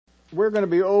we're going to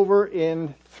be over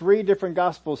in 3 different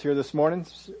Gospels here this morning.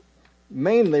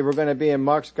 Mainly we're going to be in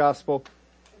Mark's Gospel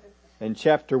in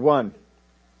chapter 1.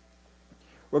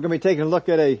 We're going to be taking a look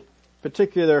at a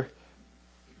particular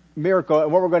miracle,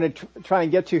 and what we're going to try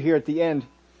and get to here at the end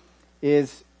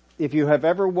is, if you have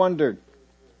ever wondered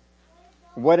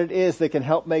what it is that can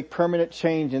help make permanent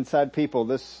change inside people,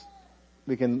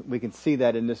 we can see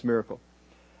that in this miracle.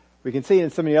 We can see it in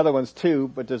some of the other ones too,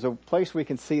 but there's a place we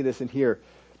can see this in here.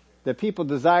 That people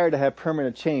desire to have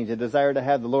permanent change. They desire to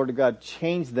have the Lord of God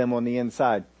change them on the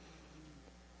inside.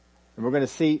 And we're going to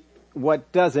see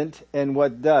what doesn't and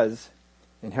what does,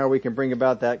 and how we can bring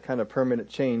about that kind of permanent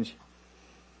change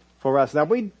for us. Now,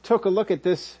 we took a look at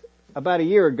this about a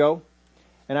year ago,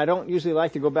 and I don't usually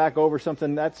like to go back over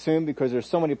something that soon because there's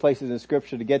so many places in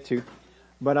Scripture to get to.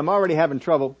 But I'm already having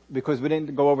trouble because we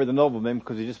didn't go over the nobleman,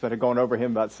 because we just started going over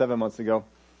him about 7 months ago.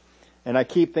 And I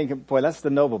keep thinking, boy, that's the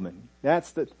nobleman.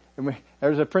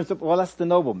 There's a principle, well, that's the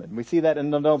nobleman. We see that in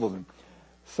the nobleman.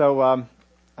 So,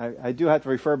 I do have to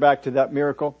refer back to that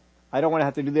miracle. I don't want to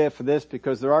have to do that for this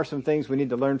because there are some things we need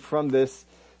to learn from this.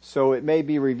 So it may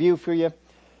be review for you.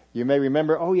 You may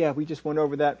remember, oh yeah, we just went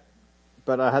over that.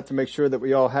 But I have to make sure that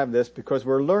we all have this because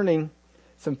we're learning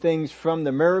some things from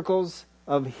the miracles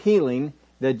of healing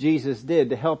that Jesus did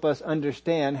to help us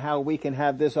understand how we can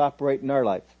have this operate in our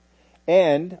life.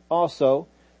 And also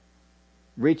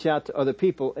reach out to other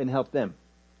people and help them.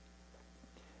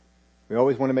 We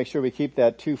always want to make sure we keep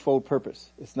that twofold purpose.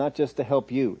 It's not just to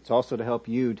help you. It's also to help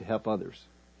you to help others.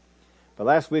 But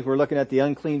last week we were looking at the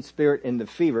unclean spirit and the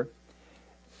fever.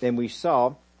 And we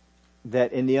saw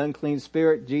that in the unclean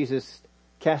spirit, Jesus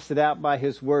cast it out by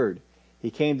His word.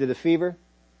 He came to the fever.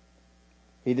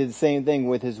 He did the same thing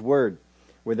with His word,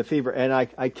 with the fever. And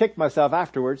I kicked myself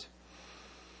afterwards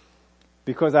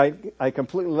because I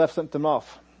completely left something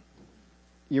off.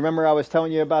 You remember I was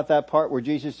telling you about that part where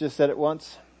Jesus just said it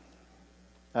once?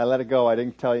 I let it go. I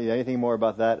didn't tell you anything more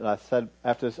about that. And I said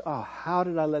after this, oh, how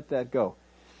did I let that go?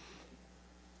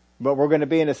 But we're going to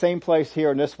be in the same place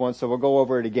here in this one, so we'll go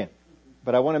over it again.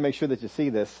 But I want to make sure that you see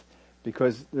this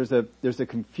because there's a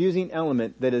confusing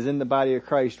element that is in the body of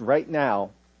Christ right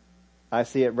now. I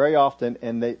see it very often,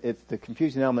 and the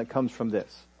confusing element comes from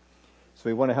this. So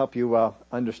we want to help you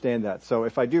understand that. So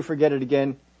if I do forget it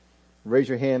again, raise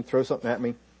your hand, throw something at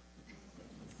me,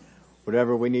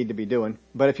 whatever we need to be doing.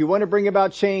 But if you want to bring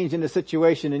about change in the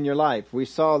situation in your life, we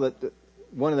saw that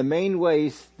one of the main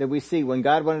ways that we see when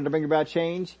God wanted to bring about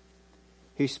change,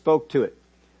 He spoke to it.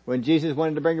 When Jesus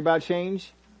wanted to bring about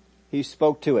change, He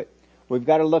spoke to it. We've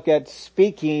got to look at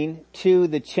speaking to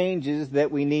the changes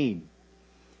that we need.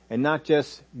 And not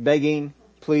just begging,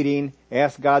 pleading,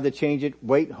 ask God to change it,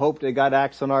 wait, hope that God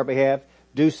acts on our behalf,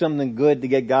 do something good to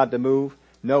get God to move.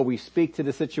 No, we speak to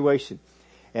the situation.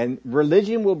 And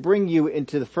religion will bring you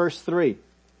into the first 3.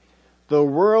 The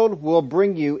world will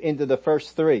bring you into the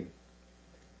first 3.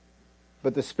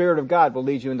 But the Spirit of God will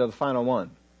lead you into the final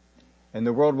one. And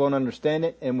the world won't understand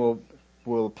it and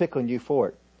will pick on you for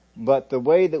it. But the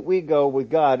way that we go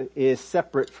with God is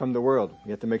separate from the world.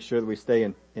 You have to make sure that we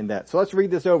stay in that. So let's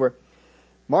read this over.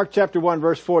 Mark chapter 1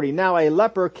 verse 40. Now a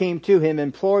leper came to Him,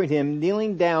 imploring Him,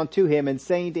 kneeling down to Him and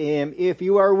saying to Him, if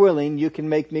you are willing, you can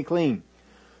make me clean.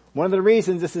 One of the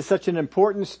reasons this is such an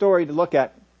important story to look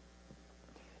at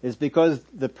is because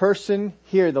the person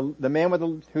here, the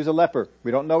man who's a leper,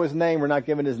 we don't know his name, we're not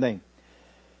given his name.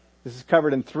 This is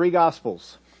covered in 3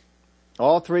 Gospels.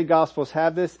 All 3 Gospels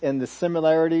have this, and the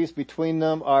similarities between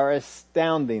them are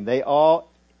astounding. They all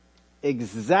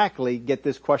exactly get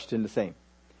this question the same.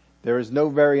 There is no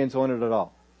variance on it at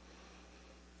all.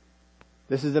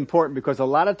 This is important because a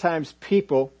lot of times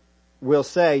people will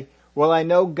say, well, I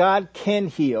know God can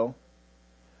heal,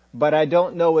 but I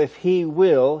don't know if He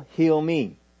will heal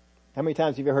me. How many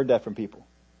times have you heard that from people?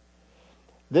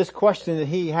 This question that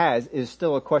he has is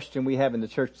still a question we have in the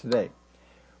church today.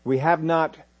 We have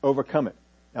not overcome it.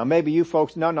 Now maybe you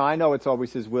folks, no, I know it's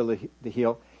always His will to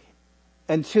heal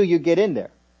until you get in there.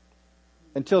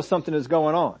 Until something is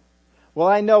going on. Well,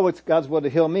 I know it's God's will to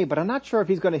heal me, but I'm not sure if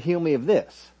He's going to heal me of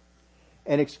this.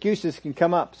 And excuses can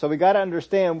come up. So we got to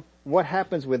understand what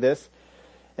happens with this.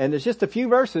 And there's just a few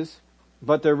verses,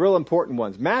 but they're real important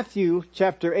ones. Matthew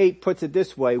chapter 8 puts it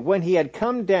this way. When He had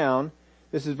come down,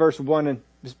 this is verse 1 and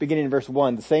this beginning in verse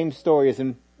 1. The same story as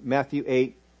in Matthew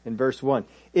 8 and verse 1.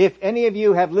 If any of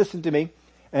you have listened to me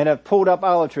and have pulled up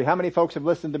Olive Tree. How many folks have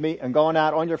listened to me and gone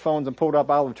out on your phones and pulled up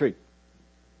Olive Tree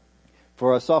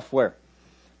for a software?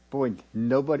 Boy,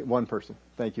 nobody, one person.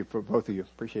 Thank you for both of you.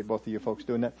 Appreciate both of you folks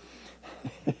doing that.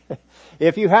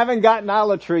 If you haven't gotten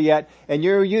Olive Tree yet and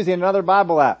you're using another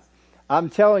Bible app, I'm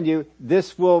telling you,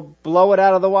 this will blow it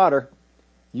out of the water.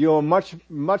 You'll much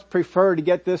prefer to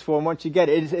get this one once you get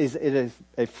it. It is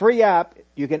a free app.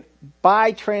 You can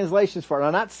buy translations for it.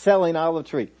 I'm not selling Olive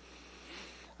Tree.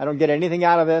 I don't get anything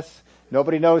out of this.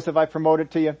 Nobody knows if I promote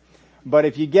it to you. But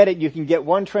if you get it, you can get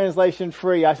one translation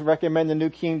free. I recommend the New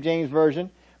King James Version,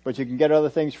 but you can get other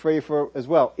things free as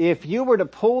well. If you were to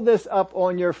pull this up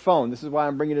on your phone, this is why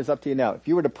I'm bringing this up to you now. If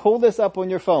you were to pull this up on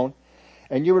your phone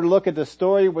and you were to look at the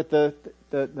story with the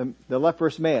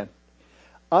leprous man,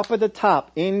 up at the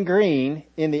top in green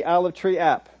in the Olive Tree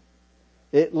app,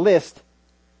 it lists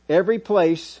every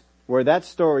place where that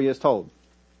story is told.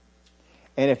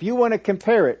 And if you want to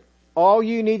compare it, all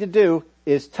you need to do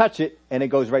is touch it and it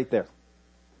goes right there.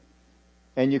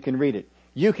 And you can read it.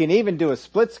 You can even do a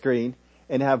split screen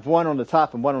and have one on the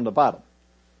top and one on the bottom.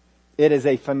 It is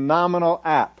a phenomenal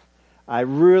app. I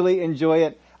really enjoy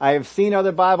it. I have seen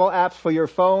other Bible apps for your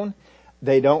phone.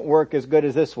 They don't work as good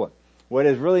as this one. What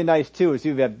is really nice too is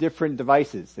you have different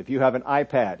devices. If you have an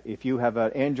iPad, if you have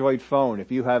an Android phone,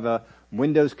 if you have a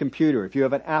Windows computer, if you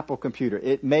have an Apple computer,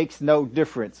 it makes no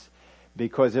difference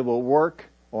because it will work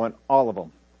on all of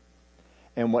them.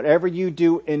 And whatever you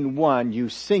do in one, you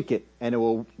sync it and it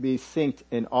will be synced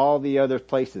in all the other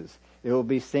places. It will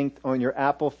be synced on your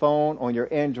Apple phone, on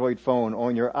your Android phone,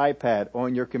 on your iPad,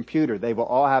 on your computer. They will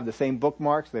all have the same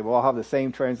bookmarks. They will all have the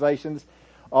same translations.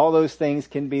 All those things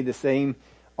can be the same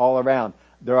all around.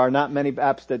 There are not many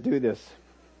apps that do this.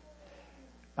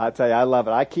 I tell you, I love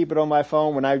it. I keep it on my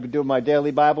phone when I do my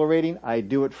daily Bible reading. I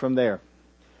do it from there.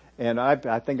 And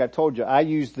I think I told you, I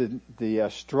use the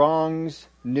Strong's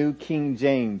New King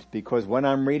James because when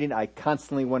I'm reading, I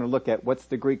constantly want to look at what's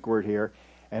the Greek word here.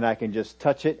 And I can just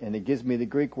touch it and it gives me the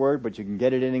Greek word, but you can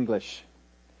get it in English.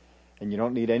 And you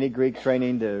don't need any Greek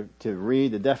training to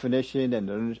read the definition and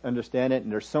to understand it.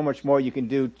 And there's so much more you can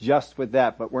do just with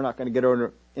that, but we're not going to get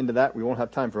into that. We won't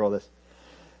have time for all this.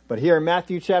 But here in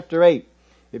Matthew chapter 8,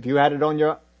 if you had it on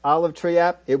your Olive Tree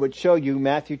app, it would show you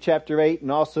Matthew chapter 8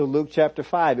 and also Luke chapter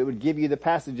 5. It would give you the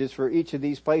passages for each of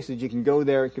these places. You can go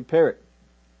there and compare it.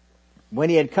 When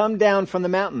he had come down from the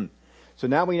mountain, so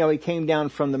now we know he came down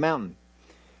from the mountain,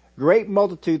 great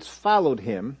multitudes followed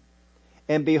him,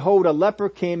 and behold, a leper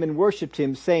came and worshipped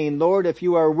him, saying, Lord, if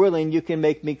you are willing, you can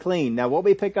make me clean. Now what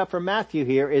we pick up from Matthew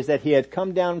here is that he had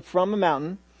come down from a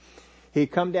mountain. He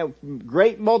come down,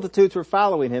 great multitudes were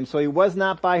following him, so he was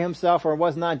not by himself or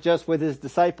was not just with his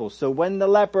disciples. So when the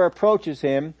leper approaches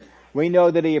him, we know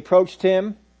that he approached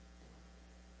him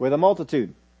with a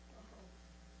multitude.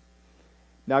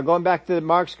 Now going back to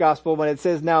Mark's gospel, when it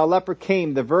says, now a leper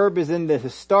came, the verb is in the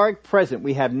historic present.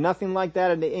 We have nothing like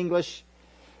that in the English,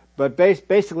 but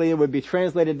basically it would be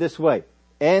translated this way.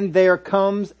 And there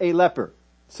comes a leper.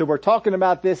 So we're talking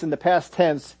about this in the past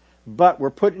tense, but we're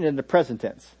putting it in the present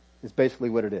tense. Is basically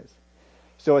what it is.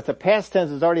 So it's a past tense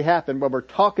that's already happened, but we're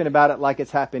talking about it like it's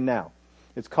happening now.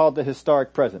 It's called the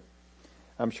historic present.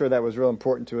 I'm sure that was real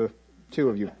important to two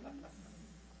of you.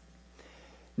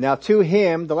 Now to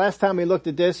him, the last time we looked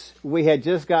at this, we had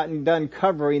just gotten done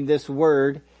covering this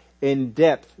word in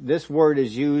depth. This word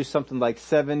is used something like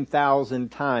 7,000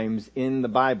 times in the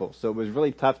Bible. So it was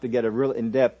really tough to get a real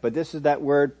in depth, but this is that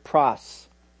word pros,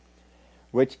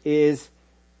 which is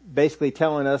basically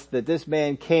telling us that this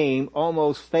man came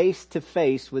almost face to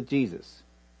face with Jesus.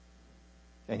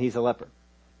 And he's a leper.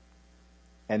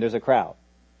 And there's a crowd.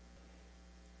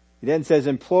 He then says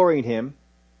imploring him.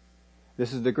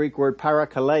 This is the Greek word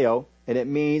parakaleo, and it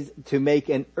means to make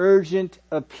an urgent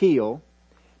appeal.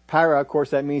 Para, of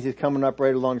course, that means he's coming up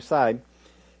right alongside.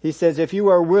 He says, if you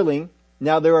are willing,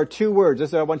 now there are two words. This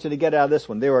is what I want you to get out of this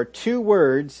one. There are two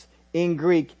words in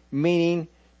Greek meaning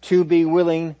to be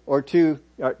willing or to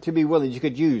be willing. You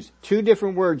could use two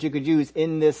different words you could use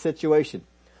in this situation.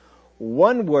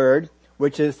 One word,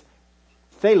 which is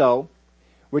thelo,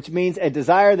 which means a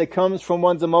desire that comes from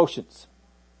one's emotions.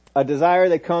 A desire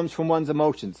that comes from one's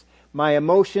emotions. My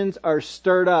emotions are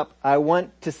stirred up. I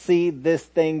want to see this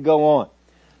thing go on.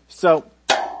 So,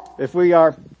 if we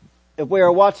are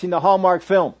watching the Hallmark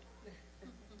film,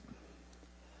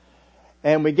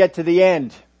 and we get to the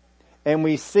end, and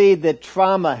we see that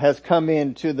trauma has come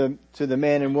in to the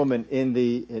man and woman in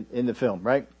the film,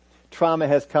 right? Trauma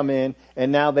has come in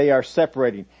and now they are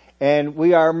separating. And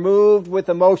we are moved with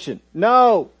emotion.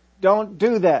 No, don't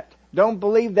do that. Don't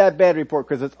believe that bad report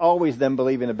because it's always them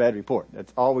believing a bad report.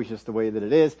 That's always just the way that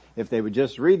it is. If they would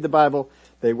just read the Bible,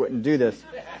 they wouldn't do this.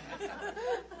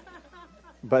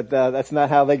 But that's not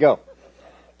how they go.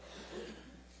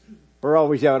 We're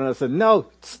always yelling at us, no,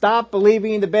 stop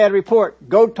believing the bad report.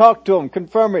 Go talk to them,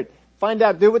 confirm it, find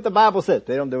out, do what the Bible says.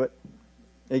 They don't do it.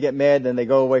 They get mad, then they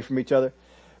go away from each other.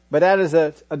 but that is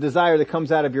a desire that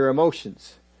comes out of your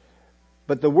emotions.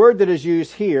 But the word that is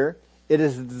used here, it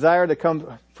is a desire that comes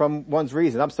from one's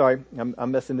reason. I'm sorry,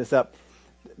 I'm messing this up.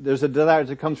 There's a desire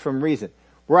that comes from reason.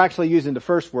 We're actually using the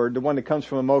first word, the one that comes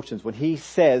from emotions. When he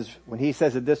says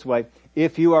it this way,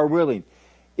 if you are willing,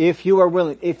 if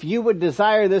you would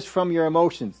desire this from your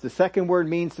emotions. The second word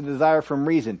means to desire from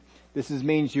reason.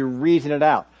 Means you reason it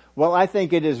out. Well, I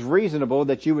think it is reasonable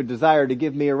that you would desire to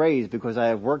give me a raise because I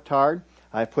have worked hard,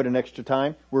 I've put in extra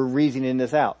time, we're reasoning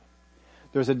this out.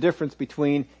 There's a difference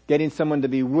between getting someone to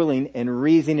be willing and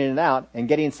reasoning it out and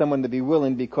getting someone to be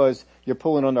willing because you're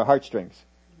pulling on their heartstrings.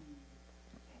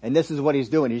 And this is what he's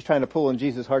doing. He's trying to pull on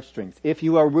Jesus' heartstrings. If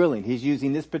you are willing, he's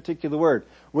using this particular word.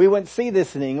 We wouldn't see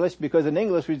this in English because in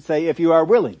English we'd say, if you are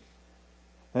willing.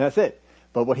 And that's it.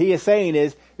 But what he is saying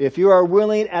is, if you are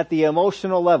willing at the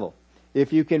emotional level,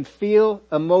 if you can feel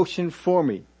emotion for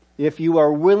me, if you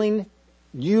are willing,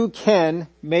 you can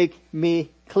make me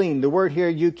clean. The word here,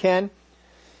 you can,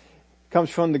 comes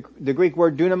from the Greek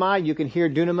word dunamai. You can hear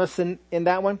dunamis in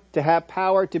that one. To have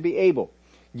power, to be able.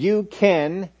 You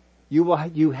can,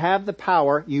 you have the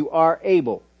power, you are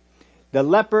able. The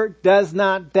leper does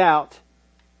not doubt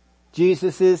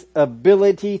Jesus'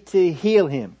 ability to heal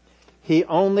him. He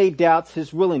only doubts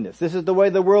his willingness. This is the way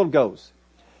the world goes.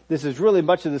 This is really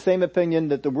much of the same opinion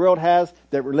that the world has,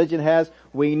 that religion has.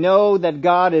 We know that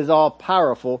God is all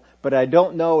powerful, but I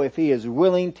don't know if he is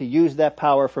willing to use that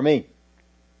power for me.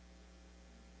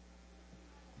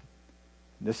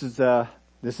 This is the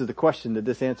question that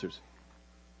this answers.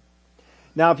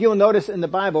 Now, if you'll notice in the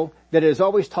Bible that it is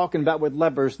always talking about with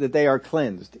lepers that they are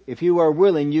cleansed. If you are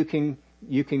willing, you can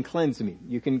cleanse me.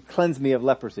 You can cleanse me of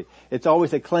leprosy. It's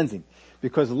always a cleansing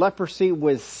because leprosy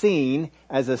was seen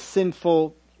as a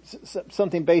sinful,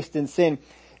 something based in sin.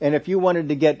 And if you wanted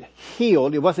to get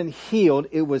healed, it wasn't healed,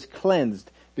 it was cleansed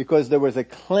because there was a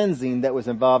cleansing that was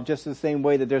involved just the same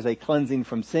way that there's a cleansing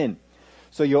from sin.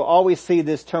 So you'll always see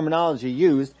this terminology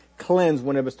used, cleanse,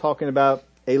 when it was talking about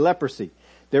a leprosy.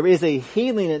 There is a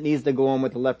healing that needs to go on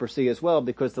with the leprosy as well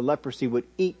because the leprosy would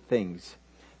eat things.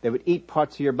 They would eat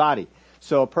parts of your body.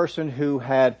 So a person who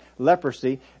had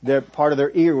leprosy, part of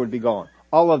their ear would be gone.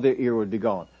 All of their ear would be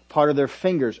gone. Part of their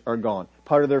fingers are gone.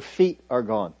 Part of their feet are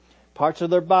gone. Parts of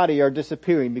their body are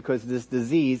disappearing because this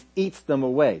disease eats them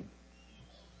away.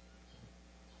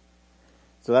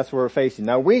 So that's what we're facing.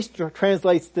 Now we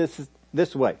translates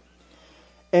this way.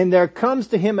 And there comes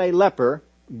to him a leper,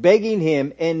 begging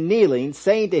him and kneeling,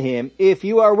 saying to him, if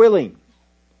you are willing,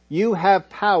 you have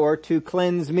power to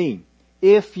cleanse me.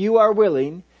 If you are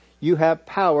willing, you have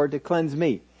power to cleanse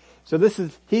me. So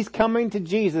he's coming to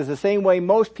Jesus the same way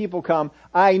most people come.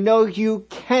 I know you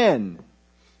can,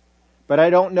 but I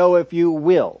don't know if you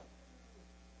will.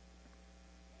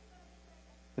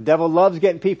 The devil loves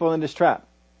getting people in this trap.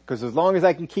 Because as long as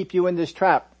I can keep you in this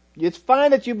trap, it's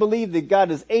fine that you believe that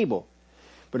God is able.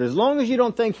 But as long as you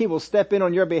don't think he will step in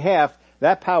on your behalf,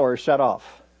 that power is shut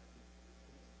off.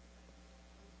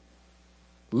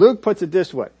 Luke puts it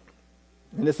this way.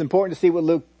 And it's important to see what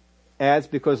Luke adds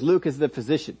because Luke is the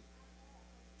physician.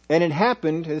 And it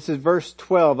happened, this is verse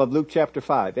 12 of Luke chapter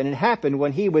 5. And it happened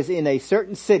when he was in a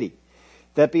certain city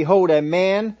that behold, a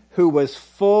man who was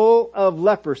full of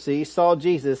leprosy saw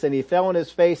Jesus, and he fell on his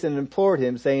face and implored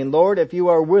him, saying, Lord, if you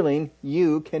are willing,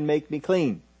 you can make me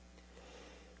clean.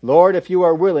 Lord, if you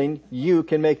are willing, you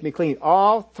can make me clean.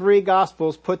 All three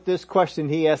Gospels put this question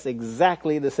he asked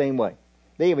exactly the same way.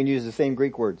 They even use the same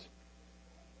Greek words.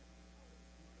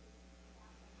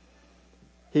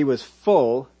 He was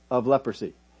full of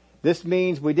leprosy. This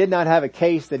means we did not have a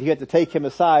case that you had to take him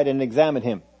aside and examine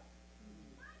him.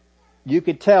 You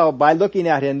could tell by looking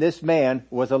at him, this man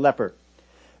was a leper.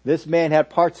 This man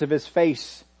had parts of his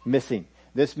face missing.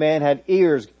 This man had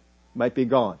ears, might be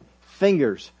gone.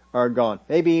 Fingers are gone.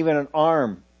 Maybe even an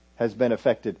arm has been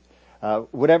affected.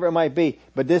 Whatever it might be.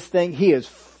 But this thing, he is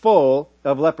full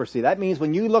of leprosy. That means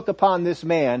when you look upon this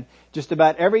man, just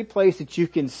about every place that you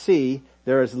can see,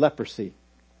 there is leprosy.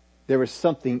 There is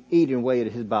something eating away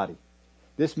at his body.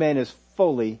 This man is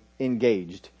fully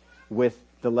engaged with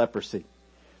the leprosy.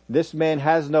 This man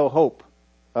has no hope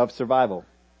of survival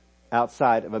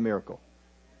outside of a miracle.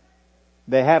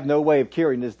 They have no way of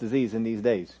curing this disease in these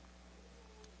days.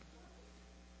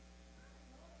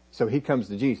 So he comes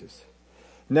to Jesus.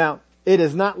 Now, it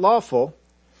is not lawful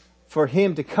for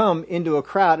him to come into a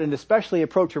crowd and especially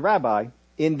approach a rabbi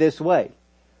in this way.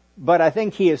 But I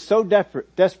think he is so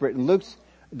desperate in Luke's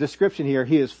description here,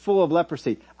 he is full of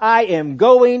leprosy. I am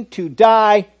going to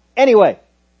die anyway.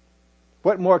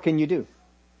 What more can you do?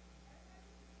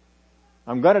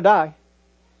 I'm going to die.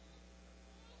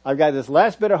 I've got this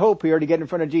last bit of hope here to get in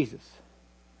front of Jesus.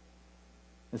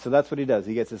 And so that's what he does.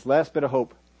 He gets this last bit of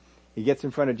hope. He gets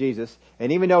in front of Jesus.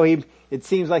 And even though it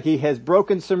seems like he has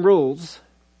broken some rules,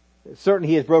 certainly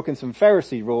he has broken some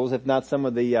Pharisee rules, if not some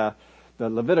of the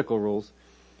Levitical rules,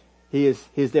 he's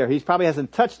there. He probably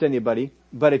hasn't touched anybody,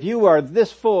 but if you are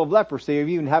this full of leprosy, or if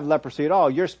you even have leprosy at all,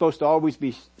 you're supposed to always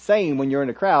be saying when you're in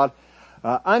a crowd,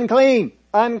 unclean,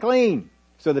 unclean,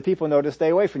 so the people know to stay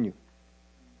away from you.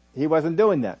 He wasn't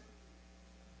doing that.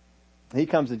 He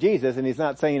comes to Jesus and he's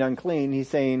not saying unclean, he's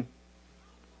saying,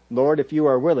 Lord, if you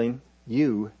are willing,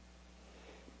 you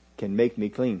can make me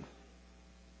clean.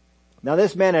 Now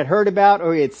this man had heard about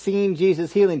or he had seen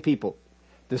Jesus healing people.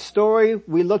 The story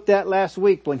we looked at last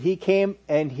week when he came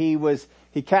and he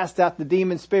cast out the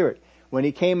demon spirit. When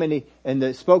he came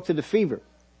and spoke to the fever.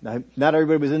 Now, not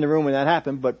everybody was in the room when that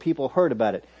happened, but people heard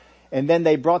about it. And then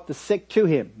they brought the sick to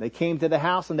him. They came to the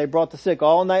house and they brought the sick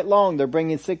all night long. They're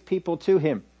bringing sick people to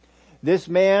him. This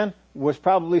man was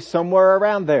probably somewhere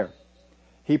around there.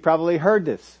 He probably heard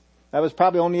this. That was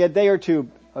probably only a day or two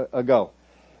ago.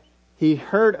 He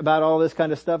heard about all this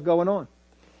kind of stuff going on.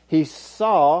 He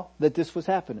saw that this was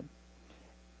happening.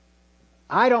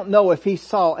 I don't know if he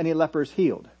saw any lepers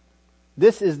healed.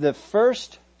 This is the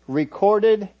first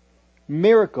recorded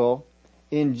miracle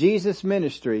in Jesus'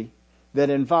 ministry that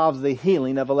involves the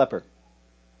healing of a leper.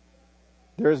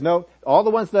 There is all the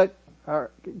ones that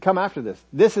come after this.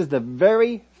 This is the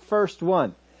very first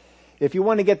one. If you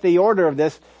want to get the order of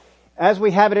this, as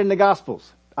we have it in the Gospels,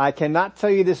 I cannot tell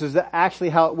you this is actually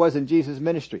how it was in Jesus'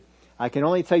 ministry. I can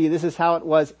only tell you this is how it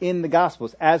was in the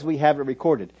Gospels as we have it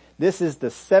recorded. This is the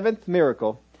 7th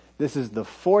miracle. This is the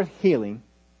 4th healing.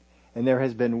 And there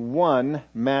has been one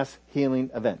mass healing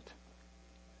event.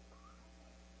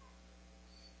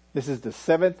 This is the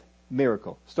 7th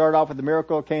miracle. Started off with the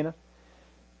miracle of Cana.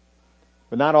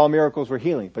 But not all miracles were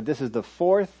healing. But this is the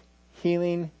 4th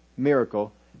healing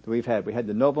miracle that we've had. We had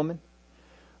the nobleman.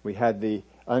 We had the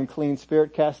unclean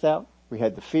spirit cast out. We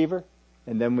had the fever.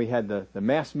 And then we had the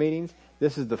mass meetings.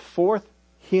 This is the 4th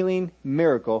healing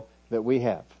miracle that we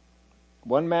have.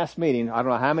 One mass meeting. I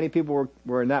don't know how many people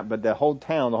were in that, but the whole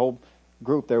town, the whole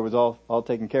group there was all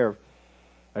taken care of.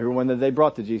 Everyone that they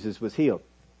brought to Jesus was healed.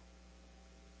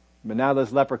 But now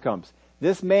this leper comes.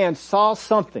 This man saw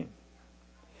something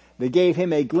that gave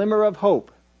him a glimmer of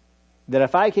hope that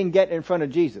if I can get in front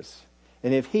of Jesus,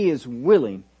 and if he is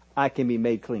willing, I can be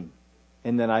made clean.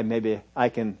 And then I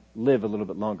can live a little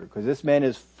bit longer. Because this man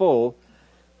is full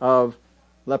of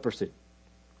leprosy.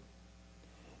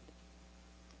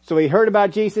 So he heard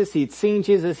about Jesus. He'd seen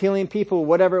Jesus healing people,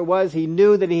 whatever it was. He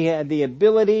knew that he had the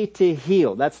ability to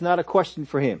heal. That's not a question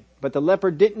for him. But the leper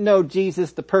didn't know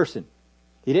Jesus, the person.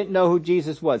 He didn't know who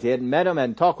Jesus was. He hadn't met him,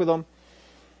 hadn't talked with him.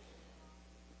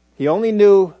 He only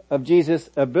knew of Jesus'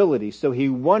 ability. So he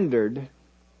wondered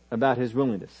about his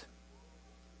willingness.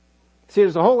 See,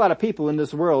 there's a whole lot of people in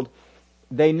this world,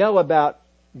 they know about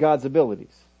God's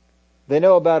abilities. They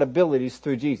know about abilities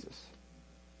through Jesus.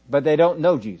 But they don't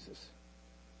know Jesus.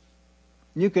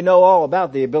 You can know all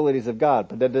about the abilities of God,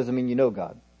 but that doesn't mean you know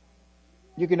God.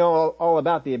 You can know all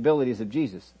about the abilities of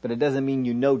Jesus, but it doesn't mean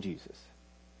you know Jesus.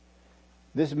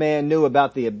 This man knew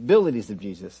about the abilities of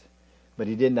Jesus, but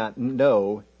he did not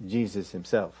know Jesus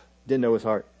himself. Didn't know his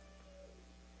heart.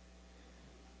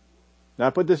 Now I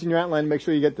put this in your outline to make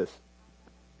sure you get this.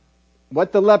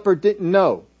 What the leper didn't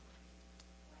know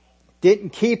didn't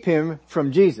keep him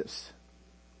from Jesus.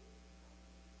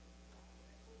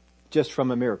 Just from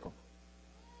a miracle.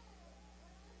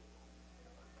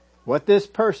 What this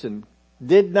person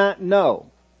did not know,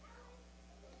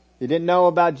 he didn't know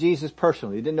about Jesus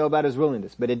personally, he didn't know about his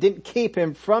willingness, but it didn't keep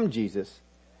him from Jesus,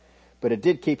 but it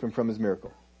did keep him from his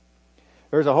miracle.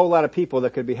 There's a whole lot of people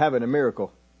that could be having a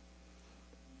miracle,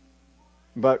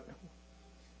 but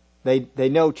they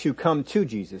know to come to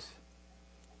Jesus,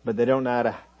 but they don't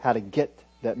know how to get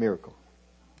that miracle.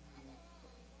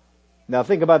 Now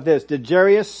think about this. Did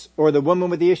Jairus or the woman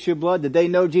with the issue of blood, did they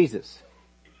know Jesus?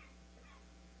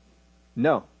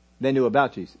 No. They knew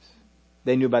about Jesus.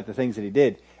 They knew about the things that he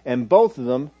did. And both of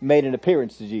them made an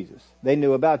appearance to Jesus. They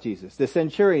knew about Jesus. The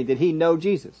centurion, did he know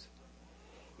Jesus?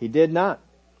 He did not.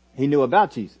 He knew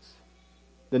about Jesus.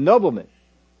 The nobleman,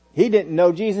 he didn't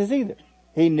know Jesus either.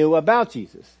 He knew about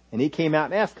Jesus. And he came out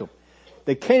and asked him.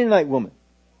 The Canaanite woman,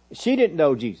 she didn't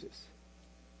know Jesus.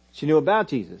 She knew about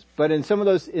Jesus. But in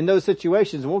those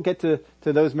situations, and we'll get to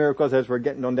those miracles as we're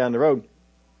getting on down the road,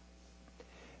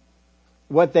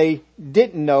 what they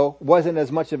didn't know wasn't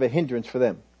as much of a hindrance for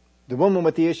them. The woman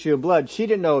with the issue of blood, she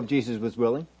didn't know if Jesus was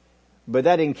willing, but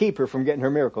that didn't keep her from getting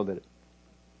her miracle, did it?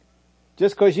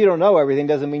 Just because you don't know everything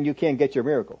doesn't mean you can't get your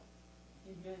miracle.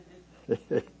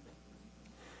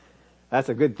 That's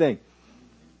a good thing.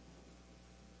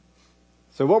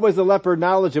 So what was the leper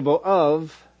knowledgeable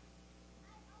of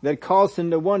that caused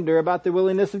him to wonder about the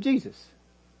willingness of Jesus?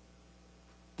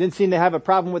 Didn't seem to have a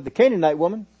problem with the Canaanite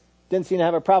woman. Didn't seem to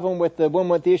have a problem with the woman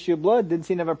with the issue of blood. Didn't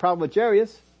seem to have a problem with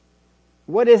Jairus.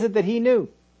 What is it that he knew?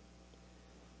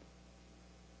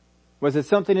 Was it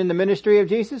something in the ministry of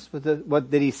Jesus?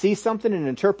 Did he see something and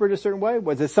interpret a certain way?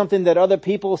 Was it something that other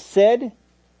people said?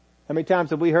 How many times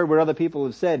have we heard what other people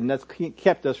have said, and that's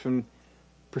kept us from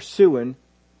pursuing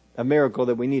a miracle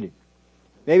that we needed?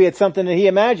 Maybe it's something that he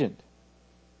imagined.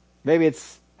 Maybe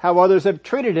it's how others have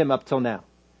treated him up till now.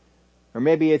 Or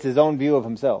maybe it's his own view of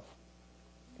himself.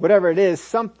 Whatever it is,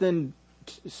 something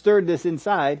stirred this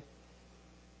inside,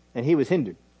 and he was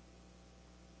hindered.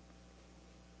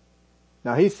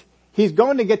 Now he's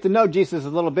going to get to know Jesus a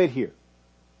little bit here.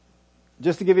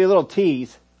 Just to give you a little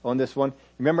tease on this one.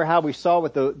 Remember how we saw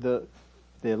with the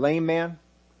lame man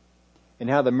and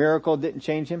how the miracle didn't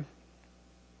change him?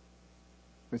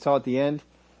 We saw at the end,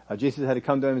 Jesus had to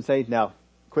come to him and say, now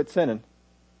quit sinning.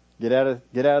 Get out of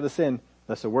the sin,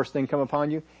 lest the worst thing come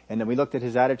upon you. And then we looked at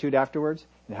his attitude afterwards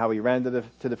and how he ran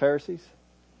to the Pharisees.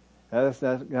 That's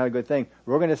not a good thing.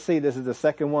 We're going to see this is the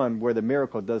second one where the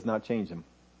miracle does not change him.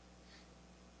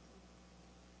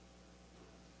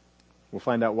 We'll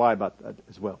find out why about that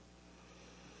as well.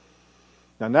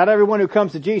 Now, not everyone who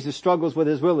comes to Jesus struggles with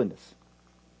his willingness.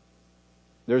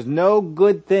 There's no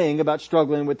good thing about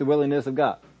struggling with the willingness of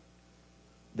God.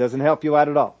 It doesn't help you out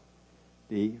at all.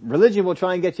 The religion will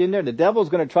try and get you in there. The devil's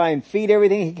going to try and feed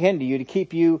everything he can to you to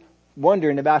keep you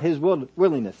wondering about his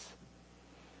willingness.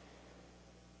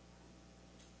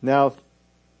 Now,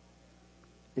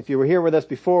 if you were here with us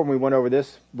before when we went over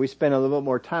this, we spent a little bit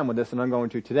more time with this than I'm going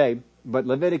to today. But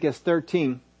Leviticus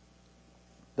 13,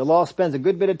 the law spends a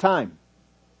good bit of time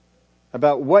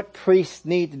about what priests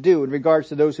need to do in regards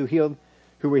to those who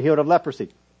were healed of leprosy.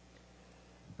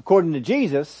 According to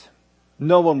Jesus,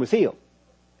 no one was healed.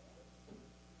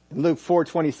 In Luke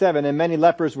 4:27, and many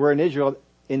lepers were in Israel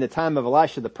in the time of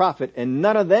Elisha the prophet, and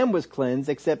none of them was cleansed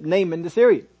except Naaman the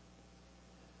Syrian.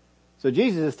 So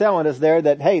Jesus is telling us there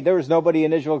that, hey, there was nobody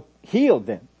in Israel healed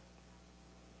then.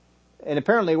 And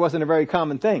apparently it wasn't a very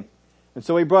common thing. And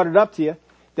so he brought it up to you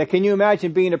that can you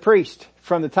imagine being a priest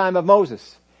from the time of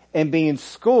Moses and being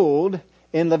schooled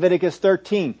in Leviticus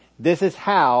 13? This is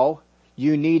how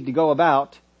you need to go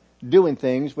about doing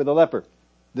things with a leper.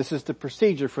 This is the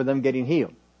procedure for them getting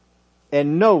healed.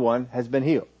 And no one has been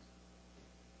healed.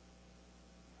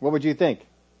 What would you think?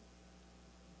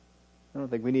 I don't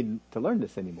think we need to learn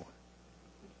this anymore.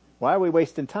 Why are we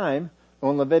wasting time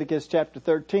on Leviticus chapter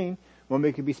 13 when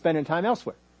we could be spending time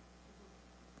elsewhere?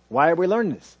 Why are we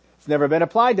learning this? It's never been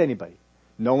applied to anybody.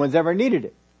 No one's ever needed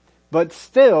it. But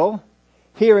still,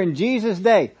 here in Jesus'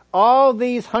 day, all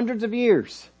these hundreds of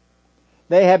years,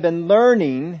 they have been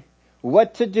learning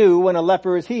what to do when a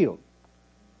leper is healed.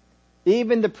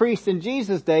 Even the priests in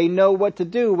Jesus' day know what to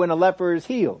do when a leper is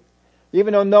healed,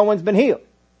 even though no one's been healed.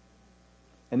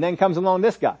 And then comes along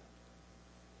this guy.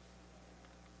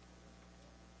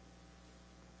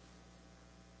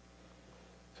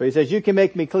 So he says, you can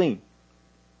make me clean.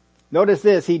 Notice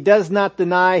this, he does not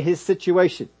deny his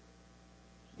situation.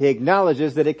 He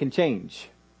acknowledges that it can change.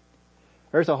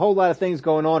 There's a whole lot of things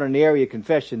going on in the area of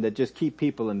confession that just keep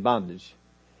people in bondage.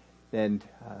 And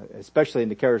especially in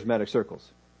the charismatic circles.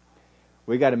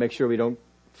 We got to make sure we don't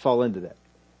fall into that.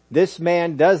 This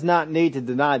man does not need to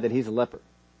deny that he's a leper.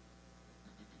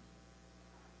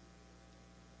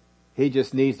 He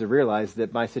just needs to realize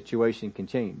that my situation can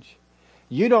change.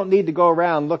 You don't need to go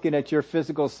around looking at your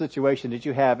physical situation that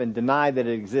you have and deny that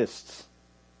it exists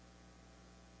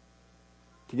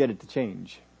to get it to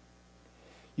change.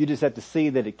 You just have to see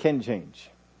that it can change.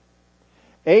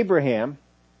 Abraham,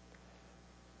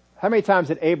 how many times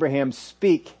did Abraham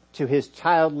speak to his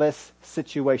childless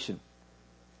situation?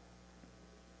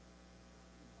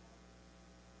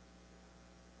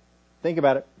 Think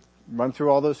about it. Run through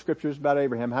all those scriptures about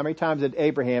Abraham. How many times did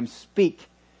Abraham speak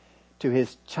to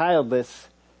his childless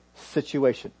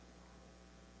situation?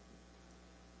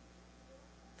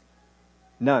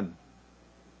 None.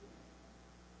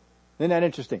 Isn't that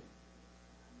interesting?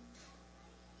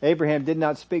 Abraham did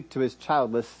not speak to his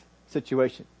childless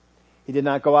situation. He did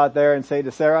not go out there and say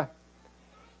to Sarah,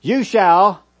 you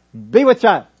shall be with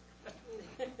child.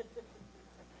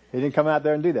 He didn't come out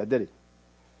there and do that, did he?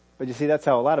 But you see, that's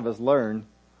how a lot of us learn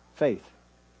faith.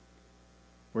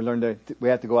 We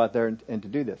have to go out there and to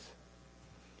do this.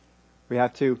 We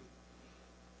have to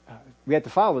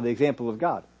follow the example of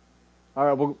God. All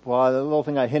right, well, the little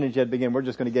thing I hinted at the beginning, we're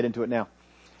just going to get into it now.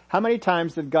 How many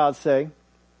times did God say,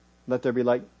 let there be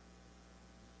light?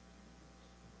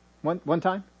 One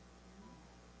time?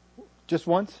 Just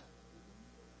once?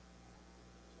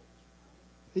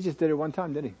 He just did it one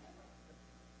time, didn't he?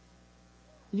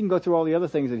 You can go through all the other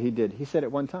things that he did. He said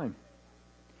it one time.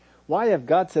 Why, if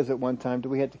God says it one time, do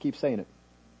we have to keep saying it?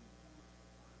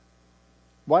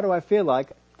 Why do I feel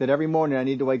like that every morning I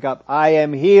need to wake up, I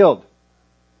am healed?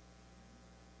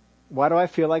 Why do I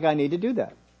feel like I need to do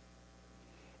that?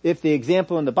 If the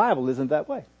example in the Bible isn't that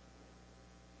way.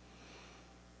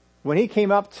 When he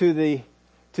came up to the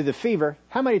fever,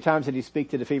 how many times did he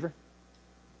speak to the fever?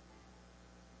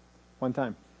 One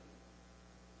time.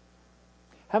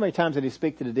 How many times did he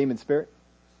speak to the demon spirit?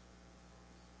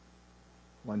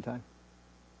 One time.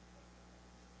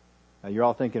 Now you're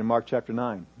all thinking in Mark chapter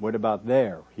 9. What about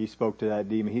there? He spoke to that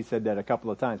demon. He said that a couple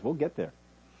of times. We'll get there.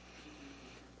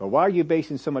 But why are you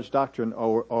basing so much doctrine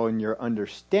on your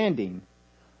understanding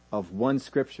of one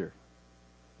scripture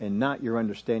and not your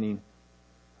understanding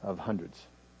of hundreds?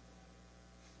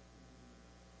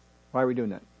 Why are we doing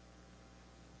that?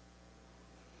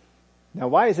 Now,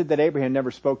 why is it that Abraham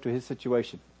never spoke to his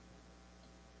situation?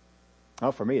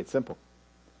 Oh, for me, it's simple.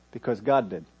 Because God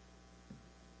did.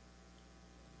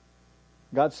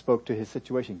 God spoke to his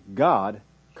situation. God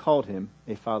called him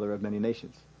a father of many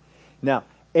nations. Now,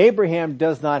 Abraham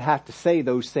does not have to say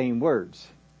those same words.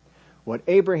 What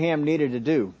Abraham needed to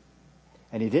do,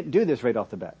 and he didn't do this right off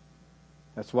the bat.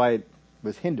 That's why it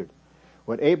was hindered.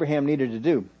 What Abraham needed to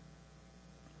do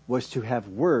was to have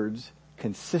words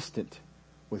consistent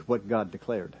with what God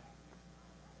declared.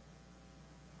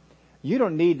 You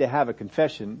don't need to have a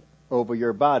confession over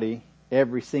your body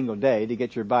every single day to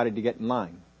get your body to get in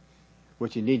line.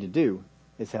 What you need to do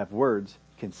is have words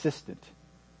consistent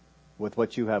with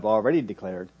what you have already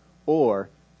declared or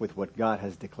with what God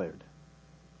has declared.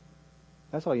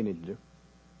 That's all you need to do.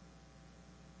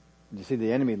 You see,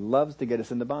 the enemy loves to get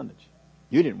us into bondage.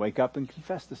 You didn't wake up and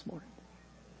confess this morning.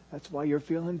 That's why you're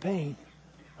feeling pain.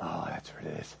 Oh, that's what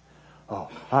it is. Oh,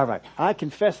 all right. I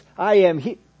confess I am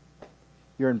he.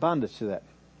 You're in bondage to that.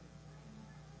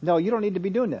 No, you don't need to be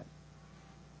doing that.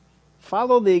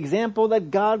 Follow the example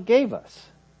that God gave us.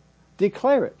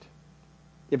 Declare it.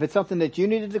 If it's something that you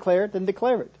need to declare it, then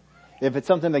declare it. If it's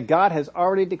something that God has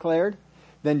already declared,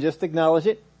 then just acknowledge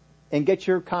it and get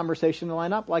your conversation to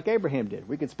line up like Abraham did.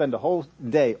 We could spend a whole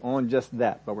day on just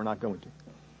that, but we're not going to.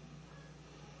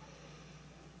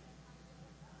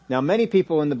 Now, many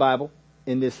people in the Bible,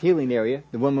 in this healing area,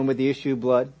 the woman with the issue of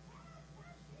blood,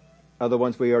 other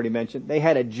ones we already mentioned, they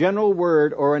had a general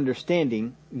word or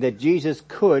understanding that Jesus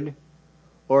could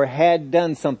or had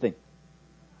done something.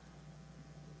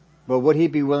 But would he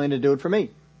be willing to do it for me?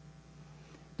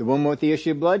 The woman with the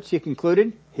issue of blood, she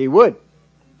concluded he would.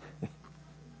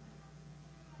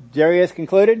 Jairus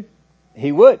concluded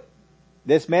he would.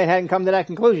 This man hadn't come to that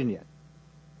conclusion yet.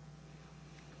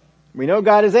 We know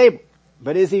God is able,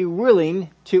 but is he willing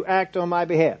to act on my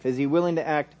behalf? Is he willing to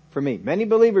act for me? Many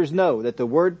believers know that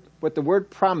what the word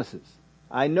promises.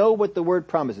 I know what the word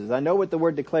promises. I know what the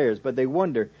word declares, but they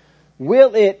wonder,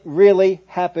 will it really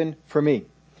happen for me?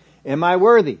 Am I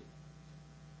worthy?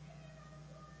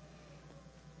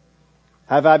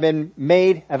 Have I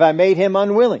made him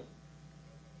unwilling?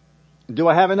 Do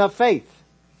I have enough faith?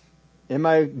 Am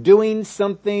I doing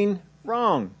something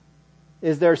wrong?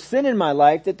 Is there sin in my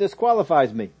life that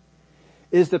disqualifies me?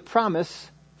 Is the promise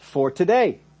for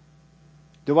today?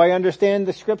 Do I understand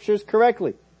the scriptures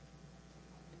correctly?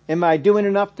 Am I doing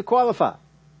enough to qualify?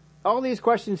 All these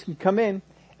questions can come in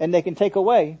and they can take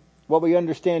away what we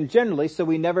understand generally, so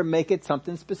we never make it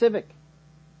something specific.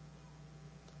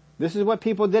 This is what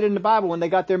people did in the Bible when they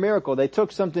got their miracle. They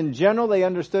took something general they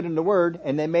understood in the Word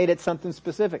and they made it something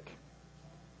specific.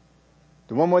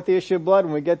 The one with the issue of blood,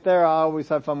 when we get there, I always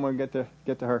have fun when we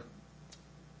get to her.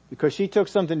 Because she took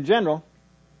something general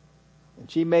and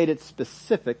she made it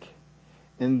specific,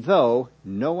 and though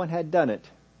no one had done it,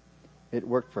 it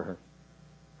worked for her.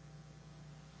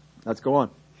 Let's go on.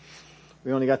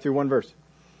 We only got through one verse.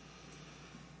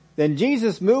 Then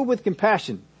Jesus, moved with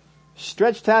compassion,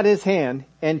 stretched out his hand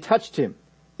and touched him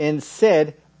and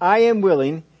said, I am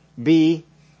willing, be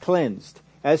cleansed.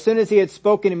 As soon as he had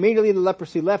spoken, immediately the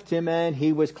leprosy left him and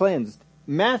he was cleansed.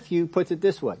 Matthew puts it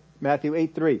this way, Matthew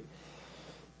 8:3.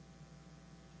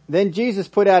 Then Jesus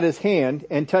put out his hand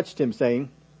and touched him, saying,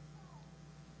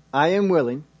 I am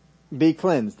willing, be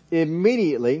cleansed.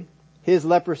 Immediately his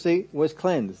leprosy was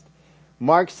cleansed.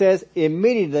 Mark says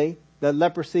immediately the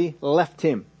leprosy left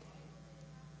him.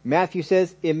 Matthew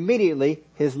says immediately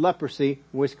his leprosy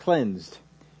was cleansed.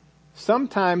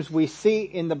 Sometimes we see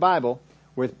in the Bible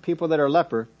with people that are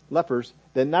lepers,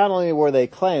 that not only were they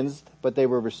cleansed, but they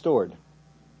were restored.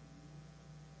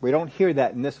 We don't hear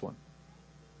that in this one.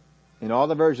 In all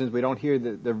the versions, we don't hear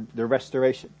the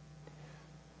restoration.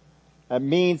 That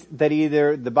means that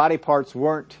either the body parts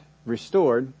weren't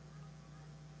restored,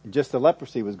 just the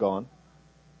leprosy was gone,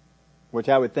 which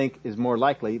I would think is more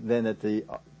likely than that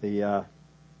the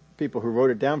people who wrote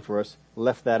it down for us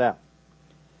left that out.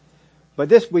 But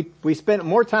this, we spent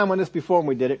more time on this before when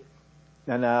we did it,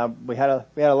 and we had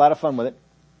a lot of fun with it.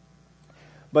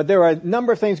 But there are a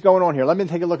number of things going on here. Let me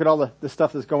take a look at all the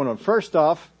stuff that's going on. First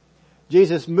off,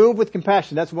 Jesus moved with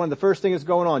compassion. That's one of the first things that's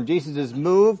going on. Jesus is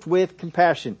moved with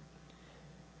compassion.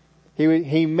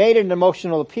 He made an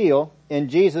emotional appeal, and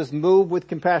Jesus moved with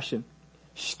compassion.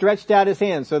 Stretched out his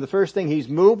hand. So the first thing, he's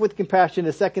moved with compassion.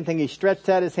 The second thing, he stretched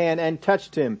out his hand and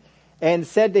touched him and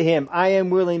said to him, I am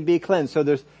willing, be cleansed. So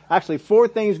there's actually 4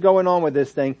 things going on with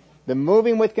this thing. The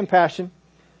moving with compassion,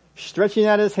 stretching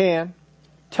out his hand,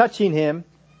 touching him,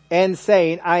 and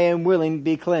saying, I am willing,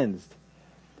 be cleansed.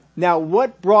 Now,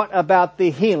 what brought about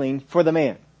the healing for the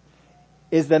man?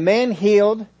 Is the man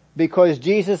healed because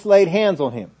Jesus laid hands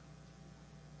on him?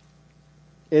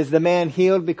 Is the man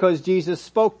healed because Jesus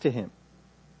spoke to him?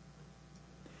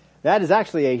 That is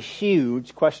actually a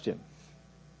huge question.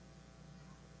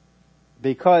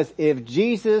 Because if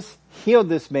Jesus healed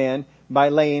this man by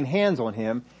laying hands on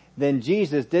him, then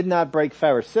Jesus did not break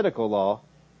Pharisaical law,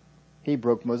 he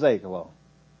broke Mosaic law.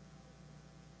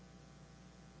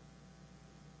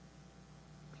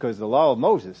 Because the law of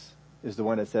Moses is the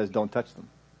one that says don't touch them.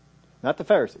 Not the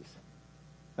Pharisees.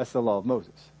 That's the law of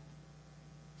Moses.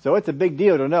 So it's a big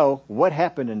deal to know what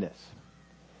happened in this.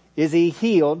 Is he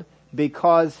healed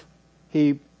because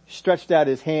he stretched out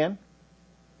his hand,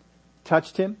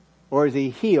 touched him, or is he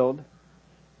healed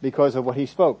because of what he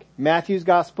spoke? Matthew's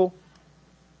gospel.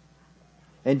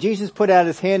 And Jesus put out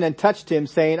his hand and touched him,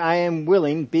 saying, I am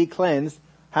willing, be cleansed.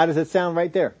 How does it sound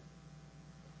right there?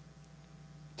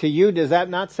 To you, does that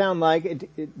not sound like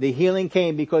the healing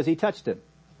came because he touched him?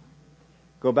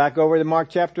 Go back over to Mark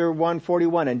chapter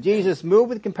 1:41. And Jesus, moved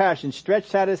with compassion,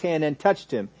 stretched out his hand and touched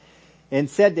him and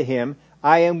said to him,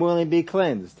 I am willing, be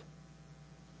cleansed.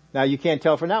 Now you can't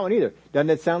tell from that one either. Doesn't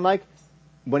it sound like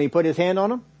when he put his hand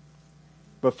on him?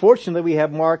 But fortunately we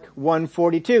have Mark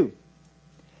 1:42.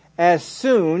 As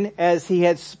soon as he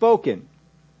had spoken,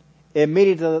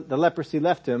 immediately the leprosy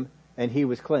left him and he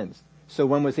was cleansed. So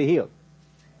when was he healed?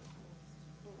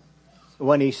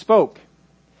 When he spoke.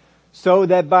 So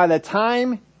that by the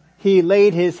time he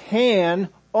laid his hand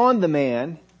on the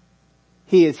man,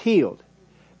 he is healed.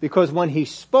 Because when he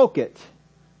spoke it,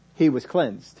 he was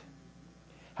cleansed.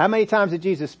 How many times did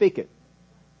Jesus speak it?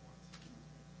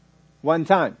 One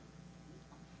time.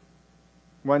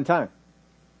 One time.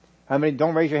 How many,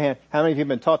 don't raise your hand, how many of you have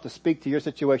been taught to speak to your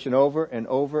situation over and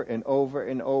over and over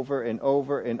and over and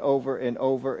over and over and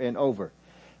over and over?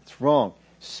 It's wrong.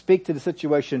 Speak to the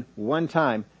situation one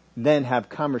time, then have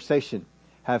conversation,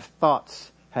 have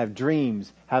thoughts, have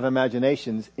dreams, have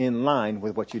imaginations in line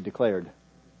with what you declared.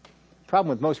 The problem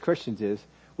with most Christians is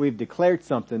we've declared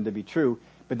something to be true,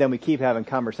 but then we keep having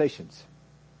conversations.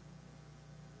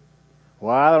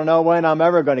 Well, I don't know when I'm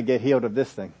ever going to get healed of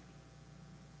this thing.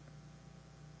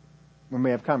 When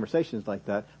we have conversations like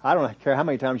that, I don't care how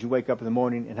many times you wake up in the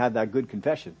morning and have that good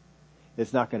confession.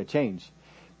 It's not going to change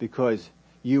because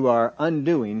you are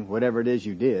undoing whatever it is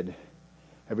you did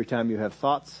every time you have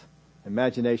thoughts,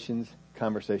 imaginations,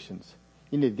 conversations.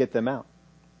 You need to get them out.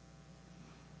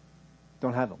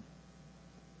 Don't have them.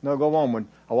 No, go on.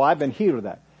 I've been healed of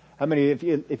that. How many,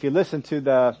 if you listen to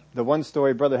the one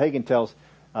story Brother Hagin tells,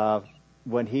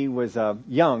 when he was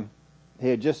young, he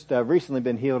had just recently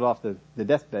been healed off the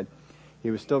deathbed. He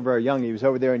was still very young. He was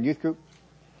over there in youth group,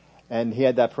 and he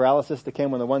had that paralysis that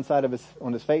came on the one side of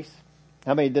on his face.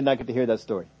 How many did not get to hear that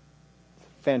story?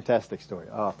 Fantastic story.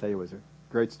 Oh, I'll tell you, it was a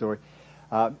great story.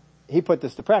 He put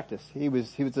this to practice. He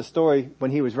was a story when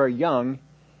he was very young,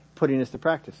 putting this to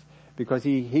practice because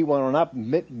he went on up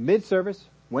mid service,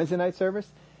 Wednesday night service,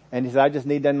 and he said, "I just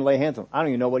need them to lay hands on him." I don't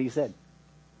even know what he said.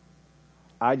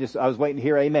 I was waiting to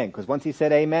hear amen, because once he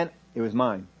said amen, it was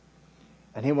mine.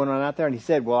 And he went on out there and he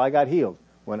said, "Well, I got healed."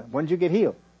 When did you get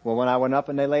healed? Well, when I went up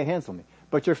and they laid hands on me.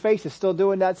 But your face is still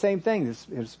doing that same thing.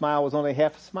 His smile was only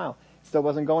half a smile. It still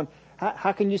wasn't going.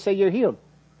 How can you say you're healed?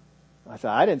 I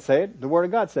said, I didn't say it. The Word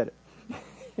of God said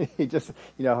it. He just,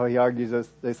 how he argues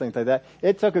those things like that.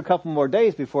 It took a couple more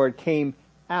days before it came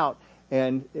out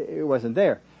and it wasn't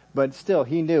there. But still,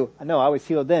 he knew, no, I was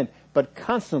healed then. But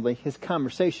constantly his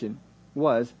conversation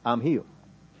was, I'm healed.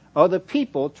 Other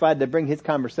people tried to bring his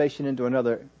conversation into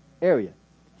another area.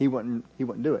 He wouldn't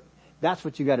do it. That's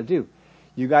what you got to do.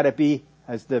 You got to be,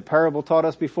 as the parable taught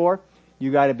us before,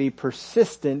 you got to be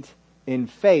persistent in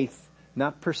faith,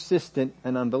 not persistent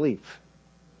in unbelief.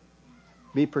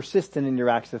 Be persistent in your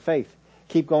acts of faith.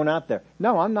 Keep going out there.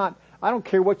 No, I'm not. I don't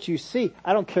care what you see.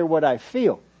 I don't care what I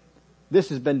feel. This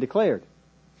has been declared.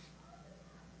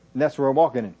 And that's where we're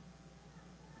walking in.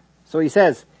 So he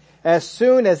says, as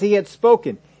soon as he had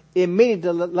spoken, immediately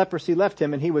the leprosy left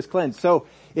him and he was cleansed. So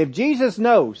if Jesus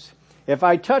knows, if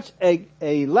I touch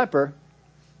a leper,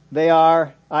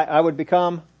 I would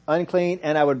become unclean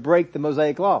and I would break the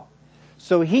Mosaic law.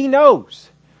 So he knows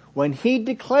when he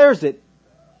declares it,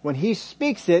 when he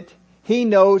speaks it, he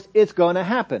knows it's going to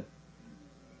happen.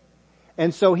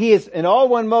 And so he is in all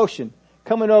one motion,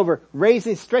 coming over,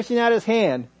 raising, stretching out his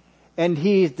hand, and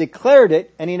he's declared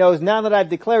it, and he knows now that I've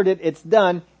declared it, it's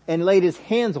done, and laid his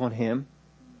hands on him.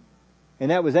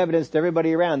 And that was evidence to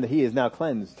everybody around that he is now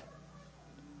cleansed.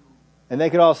 And they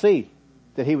could all see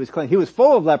that he was cleansed. He was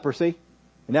full of leprosy,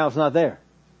 and now it's not there.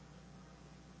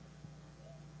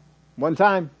 One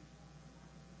time.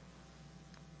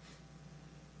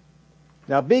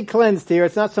 Now be cleansed here,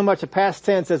 it's not so much a past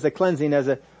tense as a cleansing as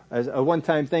a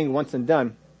one-time thing, once and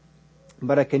done,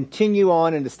 but a continue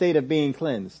on in the state of being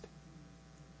cleansed.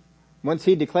 Once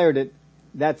he declared it,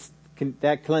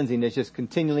 that cleansing is just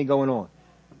continually going on.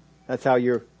 That's how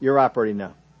you're operating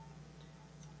now.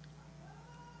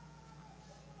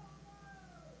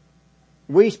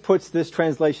 Weiss puts this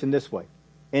translation this way.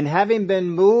 And having been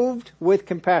moved with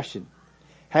compassion,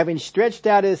 having stretched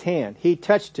out his hand, he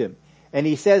touched him, and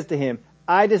he says to him,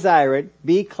 I desire it,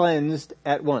 be cleansed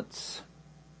at once.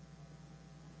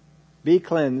 Be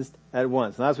cleansed at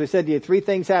once. Now as we said to you, 3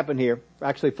 things happen here.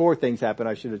 Actually 4 things happen,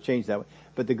 I should have changed that one.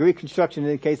 But the Greek construction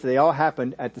indicates that they all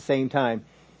happened at the same time.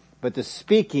 But the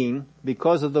speaking,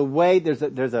 because of the way, there's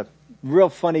a real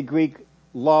funny Greek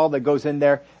law that goes in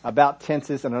there about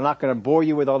tenses, and I'm not going to bore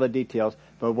you with all the details,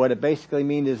 but what it basically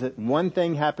means is that one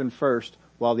thing happened first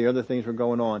while the other things were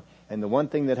going on, and the one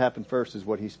thing that happened first is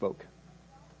what he spoke.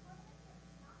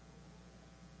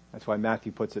 That's why Mark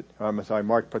puts it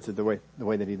the way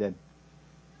that he did.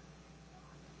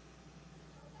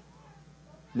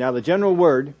 Now the general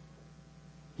word,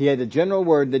 he had the general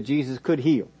word that Jesus could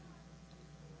heal.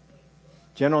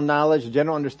 General knowledge,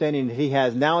 general understanding that he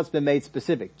has. Now it's been made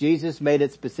specific. Jesus made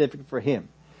it specific for him.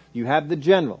 You have the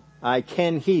general. I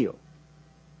can heal.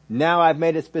 Now I've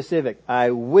made it specific.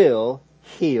 I will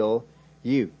heal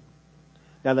you.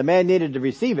 Now the man needed to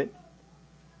receive it.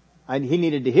 He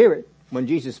needed to hear it. When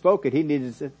Jesus spoke it, he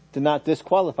needed to not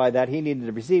disqualify that. He needed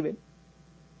to receive it.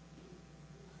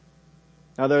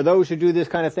 Now there are those who do this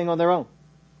kind of thing on their own.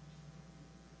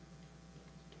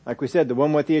 Like we said, the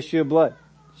one with the issue of blood.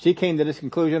 She came to this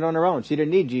conclusion on her own. She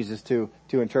didn't need Jesus to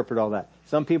interpret all that.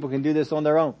 Some people can do this on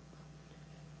their own.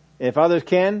 If others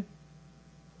can,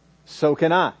 so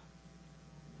can I.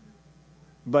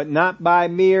 But not by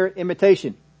mere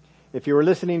imitation. If you were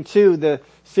listening to the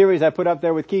series I put up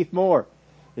there with Keith Moore,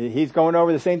 he's going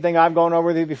over the same thing I've gone over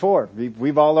with you before.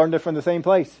 We've all learned it from the same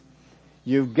place.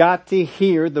 You've got to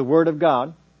hear the Word of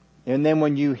God. And then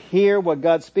when you hear what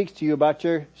God speaks to you about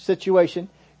your situation,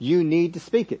 you need to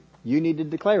speak it. You need to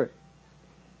declare it.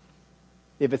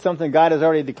 If it's something God has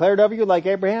already declared over you, like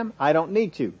Abraham, I don't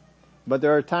need to. But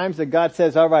there are times that God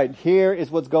says, all right, here is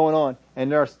what's going on.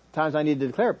 And there are times I need to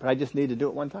declare it, but I just need to do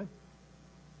it one time.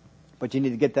 But you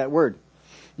need to get that word.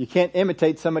 You can't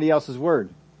imitate somebody else's word.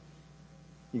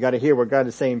 You got to hear what God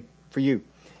is saying for you.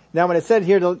 Now when it said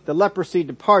here, the leprosy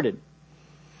departed,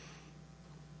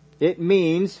 it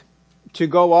means to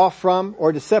go off from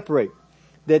or to separate.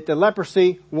 That the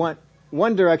leprosy went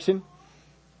one direction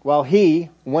while he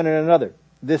went in another.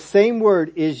 This same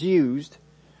word is used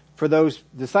for those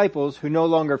disciples who no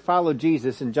longer followed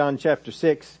Jesus in John chapter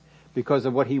 6 because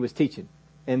of what he was teaching.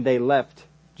 And they left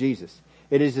Jesus.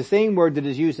 It is the same word that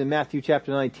is used in Matthew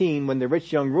chapter 19 when the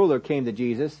rich young ruler came to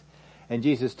Jesus and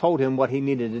Jesus told him what he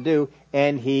needed to do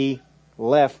and he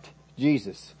left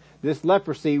Jesus. This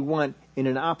leprosy went in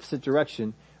an opposite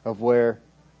direction of where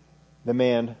the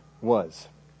man was.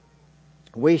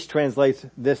 Weiss translates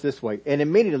this way. And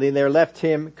immediately there left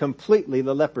him completely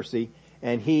the leprosy,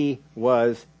 and he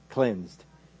was cleansed.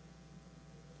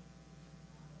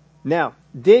 Now,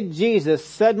 did Jesus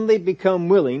suddenly become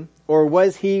willing, or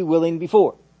was he willing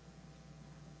before?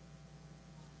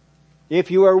 If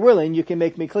you are willing, you can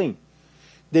make me clean.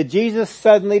 Did Jesus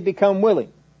suddenly become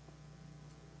willing?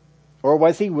 Or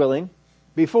was he willing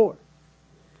before?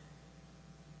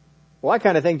 Well, I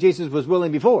kind of think Jesus was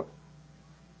willing before.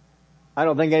 I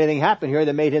don't think anything happened here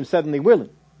that made him suddenly willing.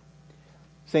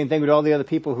 Same thing with all the other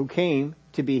people who came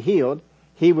to be healed.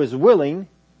 He was willing,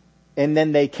 and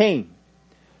then they came.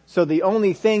 So the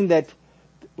only thing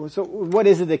what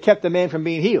is it that kept the man from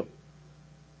being healed?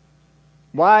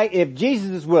 Why, if Jesus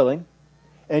is willing,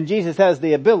 and Jesus has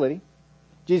the ability,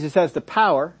 Jesus has the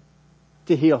power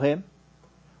to heal him.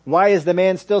 Why is the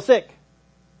man still sick?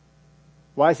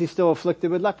 Why is he still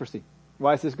afflicted with leprosy?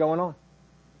 Why is this going on?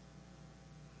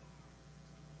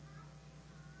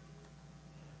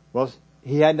 Well,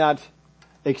 he had not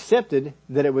accepted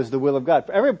that it was the will of God.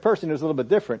 For every person is a little bit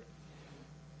different.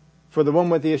 For the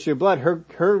woman with the issue of blood,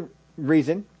 her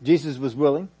reason, Jesus was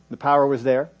willing, the power was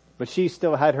there, but she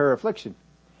still had her affliction.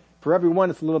 For everyone,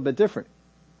 it's a little bit different.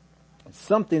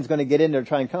 Something's going to get in there to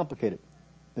try and complicate it.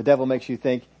 The devil makes you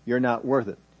think you're not worth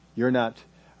it. You're not,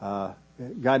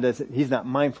 he's not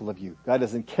mindful of you. God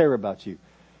doesn't care about you.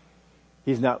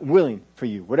 He's not willing for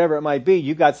you. Whatever it might be,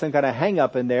 you got some kind of hang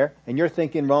up in there and you're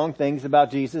thinking wrong things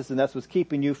about Jesus and that's what's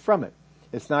keeping you from it.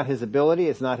 It's not his ability.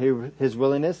 It's not his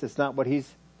willingness. It's not what he's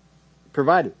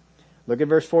provided. Look at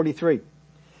verse 43.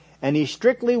 And he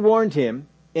strictly warned him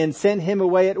and sent him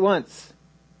away at once.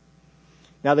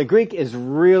 Now the Greek is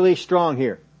really strong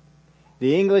here.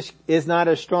 The English is not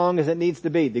as strong as it needs to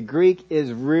be. The Greek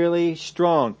is really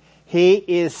strong. He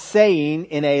is saying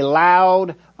in a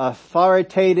loud,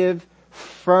 authoritative,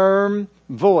 firm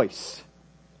voice.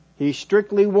 He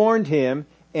strictly warned him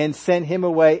and sent him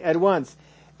away at once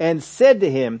and said to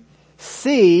him,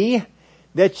 see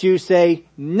that you say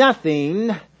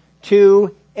nothing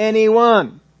to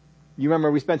anyone. You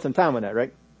remember we spent some time on that,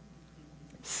 right?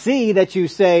 See that you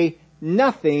say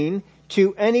nothing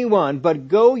to anyone, but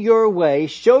go your way,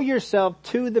 show yourself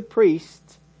to the priest,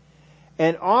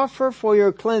 and offer for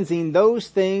your cleansing those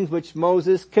things which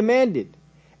Moses commanded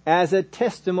as a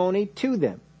testimony to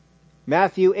them.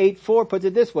 Matthew 8:4 puts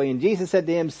it this way, and Jesus said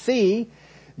to him, see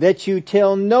that you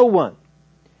tell no one,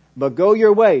 but go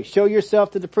your way, show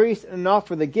yourself to the priest, and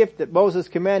offer the gift that Moses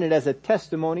commanded as a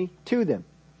testimony to them.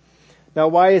 Now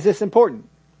why is this important?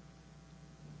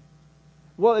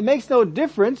 Well, it makes no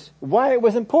difference why it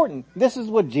was important. This is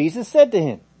what Jesus said to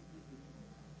him.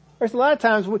 There's a lot of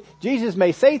times Jesus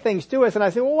may say things to us and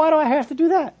I say, well, why do I have to do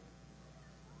that?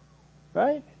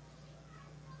 Right?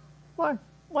 Why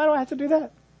do I have to do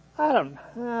that? I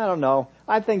don't know.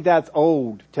 I think that's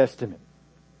Old Testament.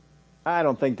 I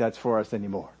don't think that's for us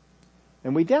anymore.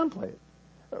 And we downplay it.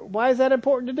 Why is that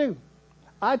important to do?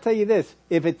 I tell you this,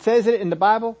 if it says it in the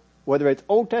Bible, whether it's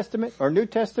Old Testament or New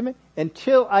Testament,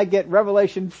 until I get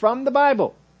revelation from the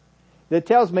Bible that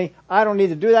tells me I don't need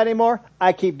to do that anymore,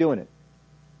 I keep doing it.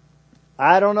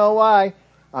 I don't know why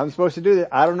I'm supposed to do this.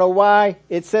 I don't know why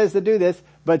it says to do this,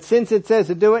 but since it says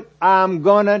to do it, I'm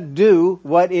gonna do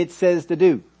what it says to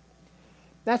do.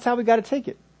 That's how we gotta take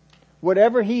it.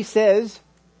 Whatever he says,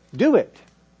 do it.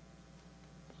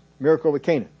 Miracle with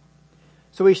Cana.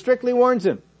 So he strictly warns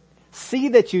him. See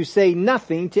that you say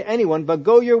nothing to anyone, but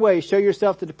go your way, show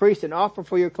yourself to the priest, and offer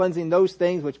for your cleansing those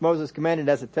things which Moses commanded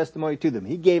as a testimony to them.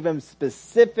 He gave him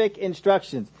specific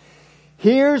instructions.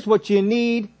 Here's what you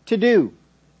need to do.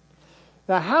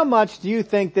 Now, how much do you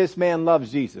think this man loves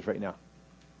Jesus right now?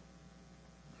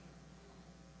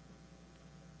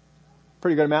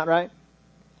 Pretty good amount, right?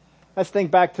 Let's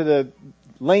think back to the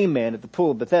lame man at the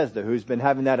pool of Bethesda who's been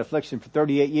having that affliction for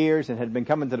 38 years and had been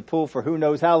coming to the pool for who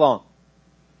knows how long.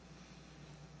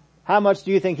 How much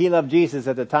do you think he loved Jesus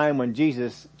at the time when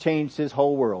Jesus changed his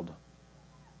whole world?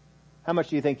 How much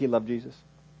do you think he loved Jesus?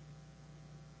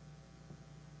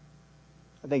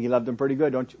 I think he loved him pretty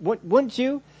good, don't you? Wouldn't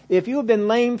you? If you had been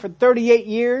lame for 38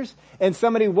 years and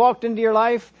somebody walked into your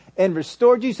life and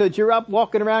restored you so that you're up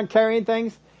walking around carrying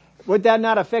things, would that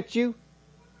not affect you?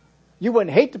 You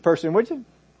wouldn't hate the person, would you?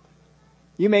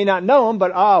 You may not know him,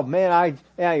 but oh man, I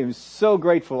am so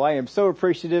grateful. I am so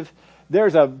appreciative.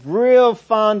 There's a real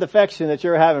fond affection that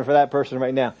you're having for that person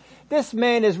right now. This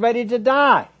man is ready to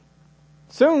die.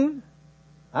 Soon.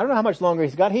 I don't know how much longer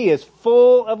he's got. He is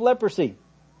full of leprosy.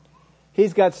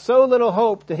 He's got so little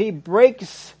hope that he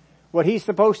breaks what he's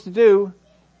supposed to do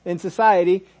in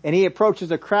society and he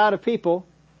approaches a crowd of people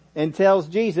and tells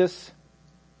Jesus,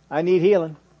 I need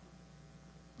healing.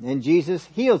 And Jesus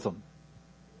heals him.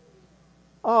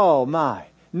 Oh my.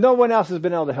 No one else has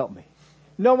been able to help me.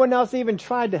 No one else even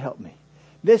tried to help me.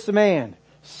 This man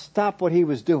stopped what he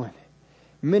was doing,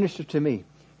 ministered to me,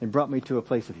 and brought me to a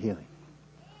place of healing.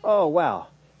 Oh wow.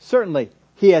 Certainly,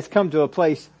 he has come to a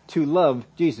place to love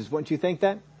Jesus. Wouldn't you think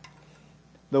that?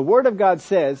 The Word of God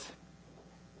says,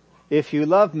 if you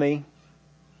love me,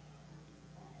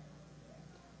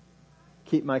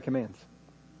 keep my commands.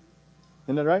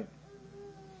 Isn't that right?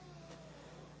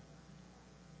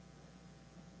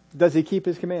 Does he keep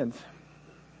his commands?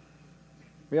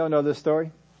 We all know this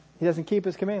story. He doesn't keep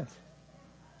his commands.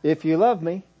 If you love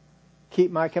me,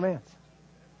 keep my commands.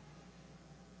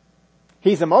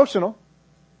 He's emotional,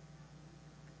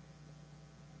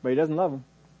 but he doesn't love them.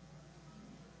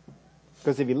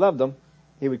 Because if he loved them,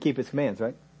 he would keep his commands,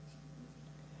 right?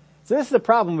 So this is the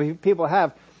problem people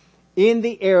have in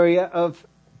the area of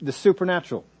the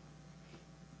supernatural.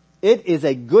 It is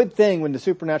a good thing when the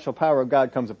supernatural power of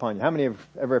God comes upon you. How many have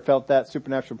ever felt that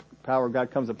supernatural power of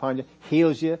God comes upon you,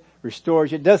 heals you,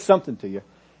 restores you, does something to you?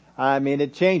 I mean,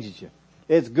 it changes you.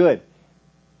 It's good.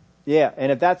 Yeah,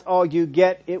 and if that's all you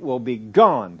get, it will be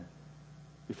gone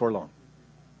before long.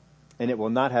 And it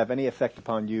will not have any effect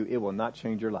upon you. It will not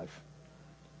change your life.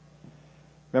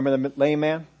 Remember the lame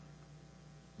man?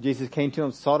 Jesus came to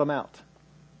him, sought him out.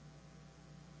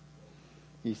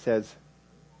 He says,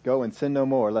 go and sin no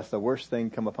more, lest the worst thing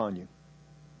come upon you.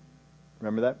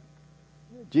 Remember that?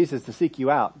 Jesus to seek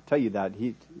you out, tell you that.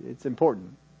 It's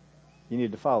important. You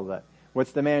need to follow that.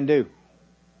 What's the man do?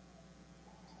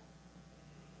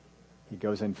 He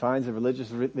goes and finds the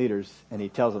religious leaders and he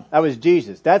tells them, that was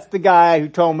Jesus. That's the guy who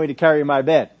told me to carry my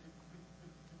bed.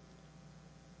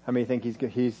 How many think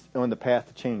he's on the path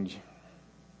to change?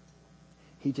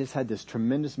 He just had this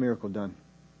tremendous miracle done.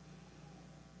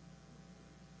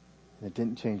 And it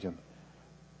didn't change him.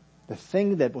 The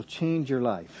thing that will change your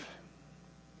life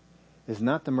is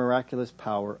not the miraculous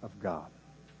power of God.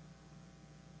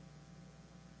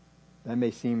 That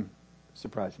may seem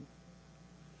surprising.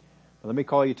 But let me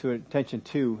call you to attention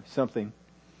to something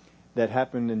that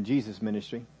happened in Jesus'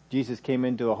 ministry. Jesus came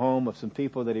into a home of some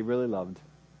people that he really loved.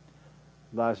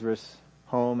 Lazarus'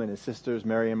 home and his sisters,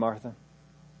 Mary and Martha.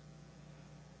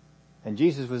 And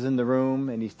Jesus was in the room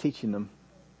and he's teaching them.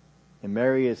 And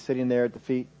Mary is sitting there at the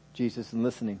feet of Jesus and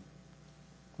listening.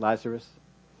 Lazarus,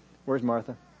 where's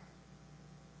Martha?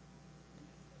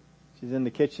 She's in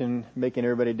the kitchen making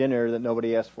everybody dinner that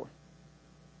nobody asked for.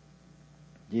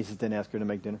 Jesus didn't ask her to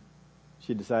make dinner.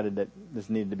 She decided that this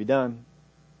needed to be done.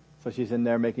 So she's in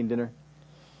there making dinner.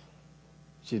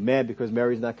 She's mad because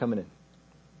Mary's not coming in.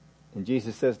 And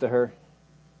Jesus says to her,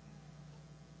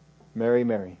 Mary,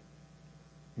 Mary,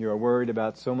 you are worried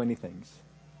about so many things,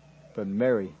 but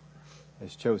Mary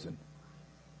has chosen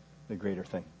the greater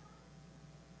thing.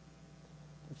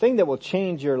 The thing that will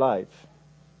change your life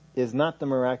is not the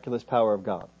miraculous power of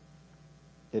God.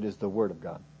 It is the Word of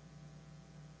God.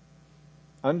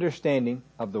 Understanding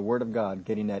of the Word of God,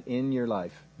 getting that in your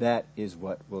life, that is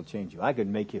what will change you. I could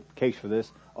make a case for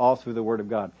this all through the Word of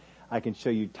God. I can show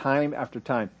you time after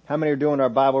time. How many are doing our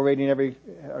Bible reading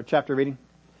our chapter reading?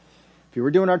 If you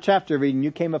were doing our chapter reading,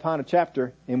 you came upon a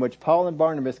chapter in which Paul and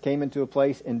Barnabas came into a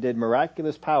place and did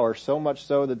miraculous power, so much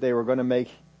so that they were going to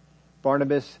make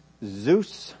Barnabas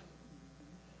Zeus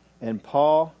and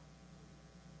Paul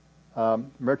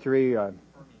Mercury,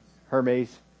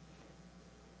 Hermes,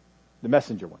 the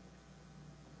messenger one,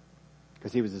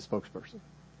 because he was the spokesperson.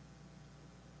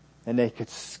 And they could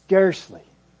scarcely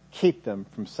keep them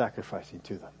from sacrificing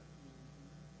to them.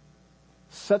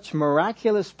 Such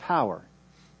miraculous power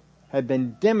had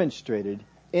been demonstrated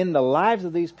in the lives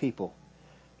of these people.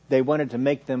 They wanted to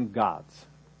make them gods.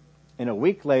 And a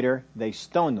week later, they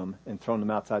stoned them and thrown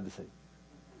them outside the city.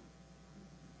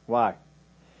 Why?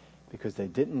 Because they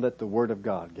didn't let the Word of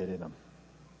God get in them.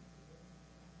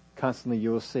 Constantly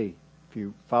you will see, if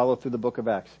you follow through the book of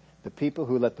Acts, the people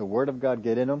who let the Word of God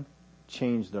get in them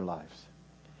changed their lives.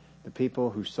 The people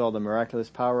who saw the miraculous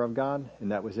power of God,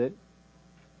 and that was it,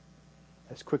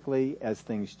 as quickly as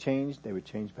things changed, they would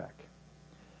change back.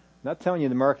 I'm not telling you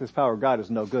the miraculous power of God is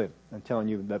no good. I'm telling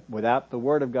you that without the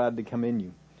Word of God to come in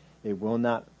you, it will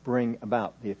not bring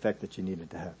about the effect that you need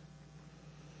it to have.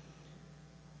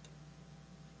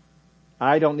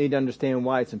 I don't need to understand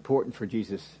why it's important for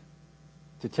Jesus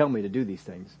to tell me to do these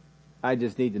things. I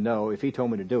just need to know if He told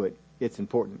me to do it, it's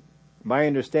important. My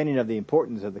understanding of the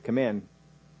importance of the command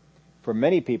for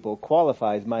many people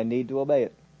qualifies my need to obey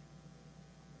it.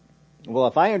 Well,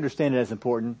 if I understand it as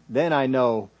important, then I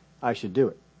know I should do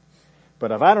it.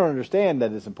 But if I don't understand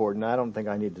that it's important, I don't think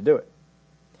I need to do it.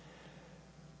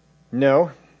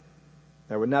 No,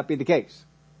 that would not be the case.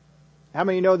 How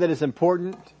many know that it's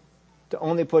important to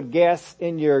only put gas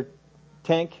in your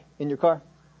tank in your car?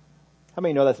 How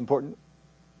many know that's important?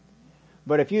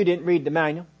 But if you didn't read the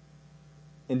manual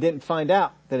and didn't find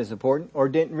out that it's important, or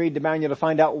didn't read the manual to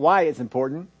find out why it's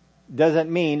important,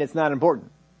 doesn't mean it's not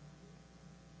important.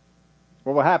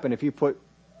 What will happen if you put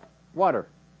water,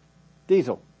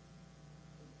 diesel,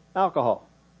 alcohol,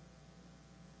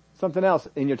 something else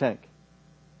in your tank?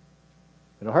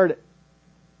 It'll hurt it.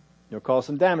 You'll cause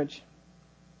some damage.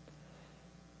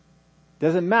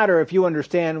 Doesn't matter if you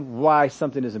understand why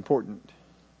something is important.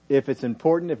 If it's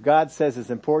important, if God says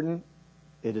it's important,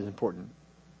 it is important.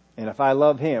 And if I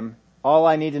love Him, all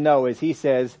I need to know is He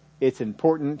says, it's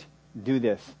important, do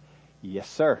this. Yes,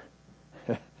 sir.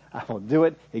 I will do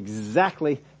it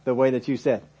exactly the way that you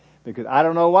said. Because I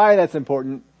don't know why that's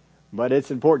important, but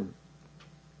it's important.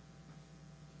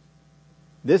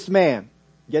 This man,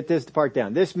 get this part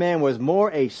down, this man was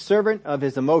more a servant of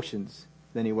his emotions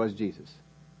than he was Jesus.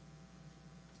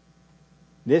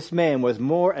 This man was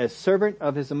more a servant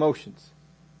of his emotions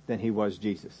than he was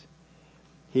Jesus.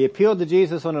 He appealed to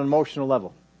Jesus on an emotional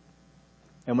level.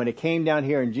 And when it came down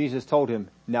here and Jesus told him,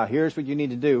 now here's what you need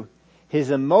to do,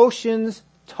 his emotions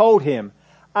told him,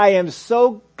 I am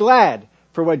so glad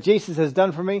for what Jesus has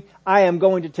done for me. I am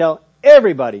going to tell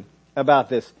everybody about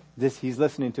this. He's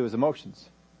listening to his emotions.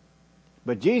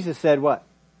 But Jesus said what?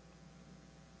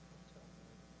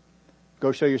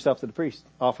 Go show yourself to the priest.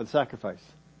 Offer the sacrifice.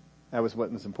 That was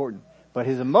what was important. But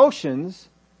his emotions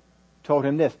told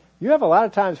him this. You have a lot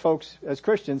of times, folks, as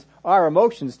Christians, our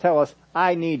emotions tell us,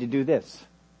 I need to do this.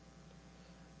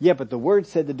 Yeah, but the Word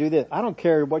said to do this. I don't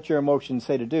care what your emotions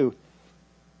say to do.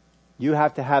 You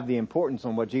have to have the importance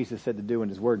on what Jesus said to do in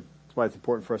His Word. That's why it's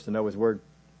important for us to know His Word.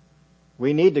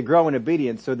 We need to grow in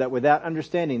obedience so that without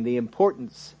understanding the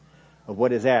importance of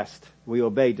what is asked, we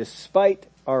obey despite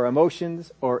our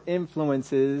emotions or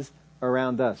influences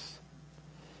around us.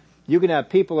 You can have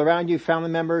people around you, family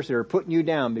members, that are putting you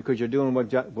down because you're doing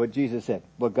what Jesus said,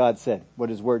 what God said, what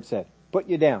His Word said. Put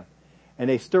you down. And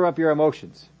they stir up your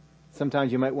emotions.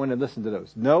 Sometimes you might want to listen to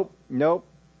those. Nope.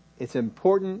 It's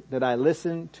important that I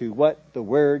listen to what the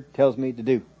Word tells me to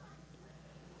do.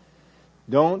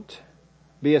 Don't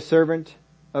be a servant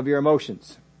of your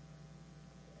emotions.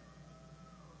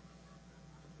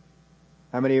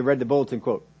 How many have read the bulletin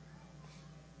quote?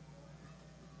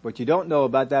 What you don't know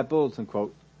about that bulletin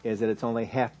quote is that it's only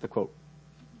half the quote.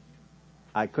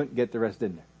 I couldn't get the rest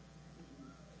in there.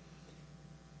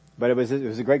 But it was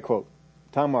a great quote.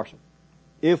 Tom Marshall.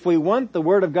 If we want the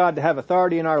Word of God to have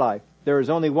authority in our life, there is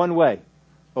only one way.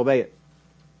 Obey it.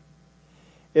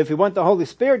 If we want the Holy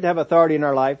Spirit to have authority in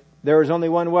our life, there is only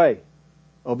one way.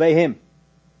 Obey Him.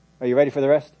 Are you ready for the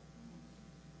rest?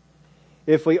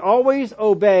 If we always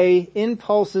obey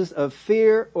impulses of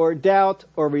fear or doubt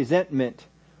or resentment,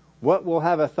 what will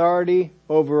have authority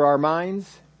over our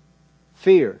minds?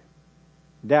 Fear,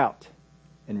 doubt,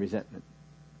 and resentment.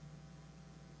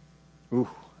 Ooh,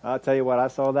 I'll tell you what, I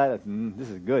saw that. This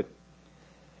is good.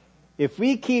 If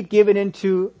we keep giving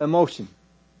into emotion,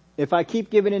 if I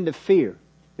keep giving into fear,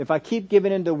 if I keep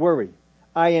giving into worry,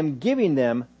 I am giving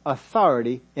them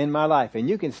authority in my life. And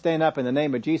you can stand up in the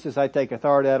name of Jesus, I take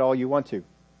authority at all you want to.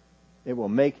 It will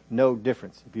make no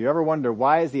difference. If you ever wonder,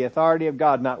 why is the authority of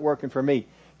God not working for me?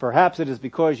 Perhaps it is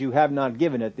because you have not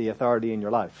given it the authority in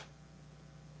your life.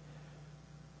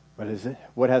 What is it?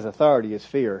 What has authority is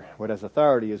fear. What has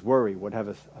authority is worry. What has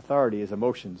authority is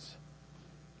emotions.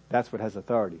 That's what has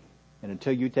authority. And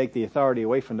until you take the authority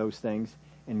away from those things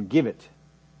and give it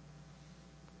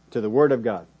to the Word of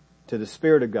God, to the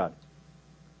Spirit of God,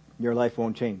 your life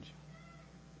won't change.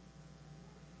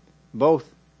 Both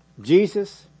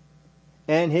Jesus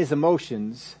and his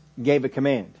emotions gave a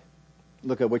command.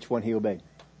 Look at which one he obeyed.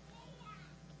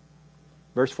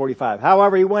 Verse 45.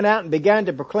 However, he went out and began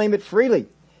to proclaim it freely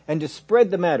and to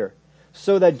spread the matter,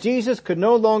 so that Jesus could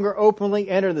no longer openly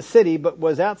enter the city, but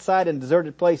was outside in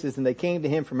deserted places, and they came to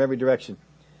him from every direction.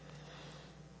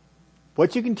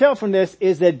 What you can tell from this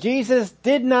is that Jesus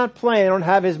did not plan on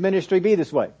having his ministry be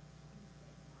this way.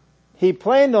 He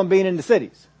planned on being in the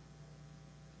cities.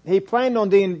 He planned on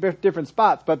being in different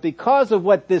spots, but because of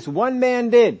what this one man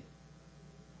did,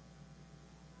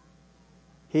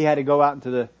 he had to go out into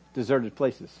the deserted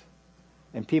places,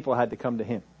 and people had to come to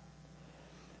him.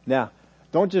 Now,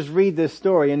 don't just read this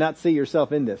story and not see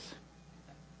yourself in this.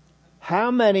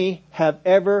 How many have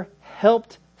ever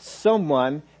helped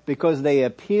someone because they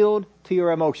appealed to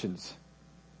your emotions?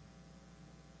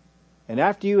 And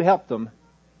after you helped them,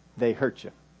 they hurt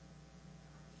you.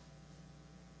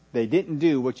 They didn't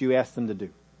do what you asked them to do.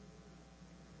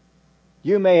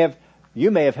 You may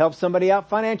have helped somebody out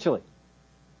financially.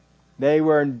 They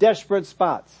were in desperate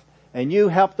spots. And you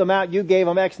helped them out. You gave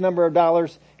them X number of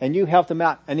dollars. And you helped them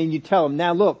out. And then you tell them,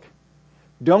 now look,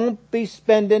 don't be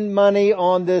spending money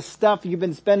on this stuff you've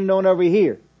been spending on over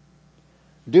here.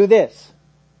 Do this.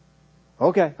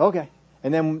 Okay.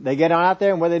 And then they get on out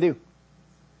there and what do they do?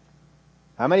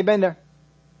 How many been there?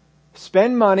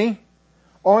 Spend money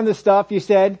on the stuff you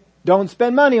said, don't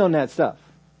spend money on that stuff.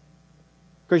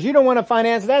 Because you don't want to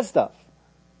finance that stuff.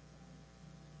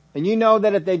 And you know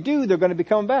that if they do, they're going to be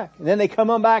coming back. And then they come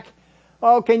on back,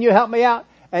 oh, can you help me out?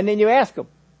 And then you ask them,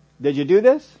 did you do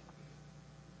this?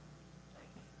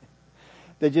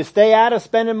 Did you stay out of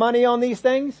spending money on these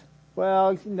things?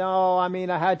 Well, no, I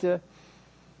had to.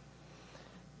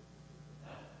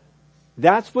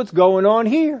 That's what's going on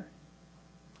here.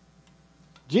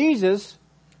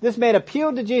 This man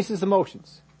appealed to Jesus'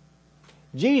 emotions.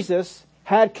 Jesus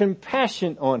had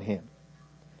compassion on him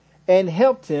and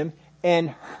helped him and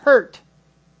hurt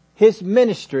his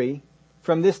ministry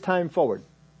from this time forward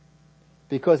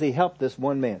because he helped this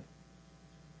one man.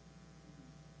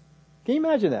 Can you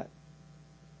imagine that?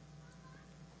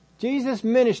 Jesus'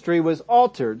 ministry was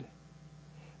altered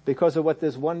because of what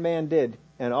this one man did,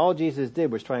 and all Jesus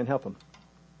did was try and help him.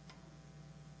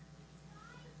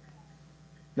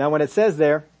 Now when it says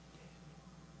there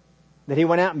that he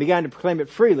went out and began to proclaim it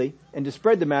freely and to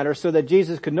spread the matter so that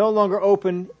Jesus could no longer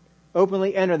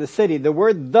openly enter the city, the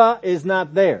word "the" is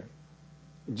not there.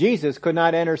 Jesus could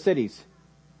not enter cities.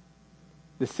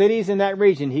 The cities in that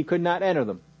region, he could not enter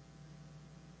them.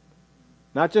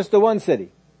 Not just the one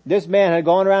city. This man had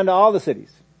gone around to all the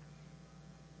cities.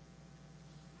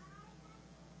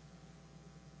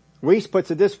 Weiss puts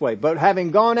it this way, but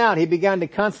having gone out, he began to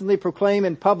constantly proclaim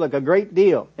in public a great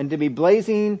deal and to be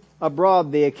blazing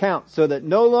abroad the account so that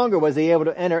no longer was he able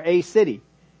to enter a city.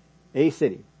 A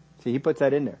city. See, he puts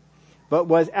that in there. But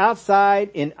was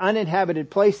outside in uninhabited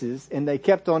places, and they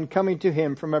kept on coming to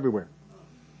him from everywhere.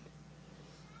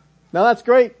 Now that's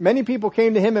great. Many people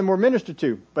came to him and were ministered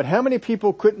to, but how many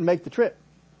people couldn't make the trip?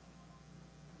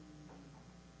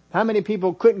 How many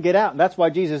people couldn't get out? And that's why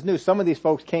Jesus knew some of these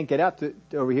folks can't get out to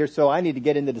over here, so I need to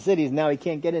get into the cities. Now he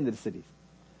can't get into the cities.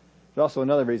 There's also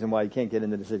another reason why he can't get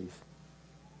into the cities.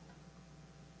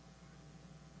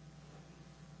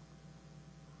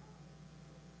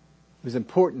 It was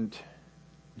important.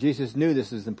 Jesus knew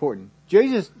this was important.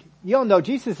 You all know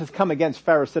Jesus has come against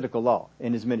Pharisaical law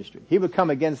in his ministry. He would come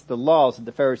against the laws that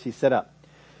the Pharisees set up.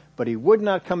 But he would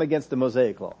not come against the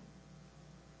Mosaic law.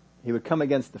 He would come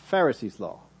against the Pharisees'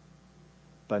 law,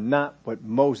 but not what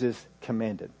Moses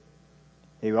commanded.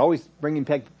 He would always bring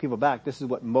people back. This is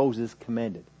what Moses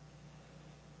commanded.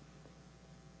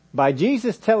 By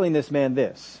Jesus telling this man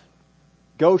this,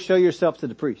 go show yourself to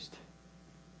the priest.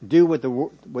 Do what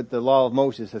the law of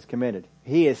Moses has commanded.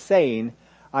 He is saying,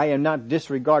 I am not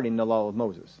disregarding the law of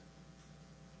Moses.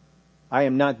 I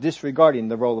am not disregarding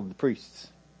the role of the priests.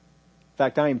 In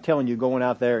fact, I am telling you, going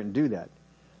out there and do that.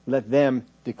 Let them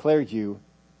declare you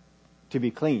to be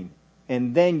clean.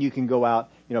 And then you can go out,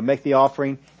 make the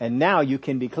offering, and now you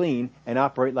can be clean and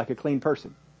operate like a clean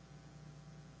person.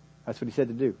 That's what he said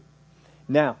to do.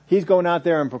 Now, he's going out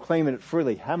there and proclaiming it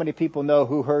freely. How many people know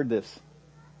who heard this?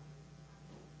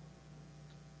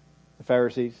 The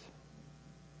Pharisees,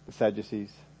 the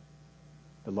Sadducees,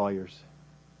 the lawyers.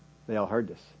 They all heard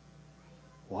this.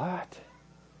 What?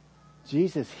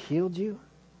 Jesus healed you?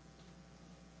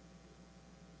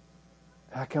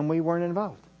 How come we weren't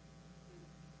involved?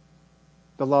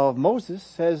 The law of Moses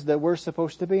says that we're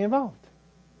supposed to be involved.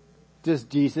 Does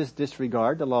Jesus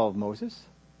disregard the law of Moses?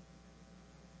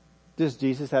 Does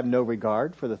Jesus have no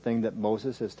regard for the thing that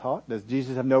Moses has taught? Does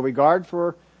Jesus have no regard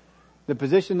for the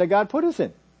position that God put us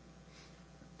in?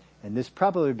 And this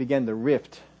probably began the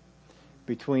rift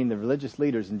between the religious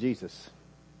leaders and Jesus.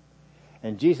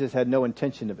 And Jesus had no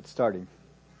intention of it starting.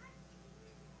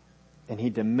 And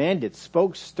he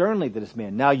spoke sternly to this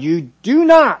man. Now you do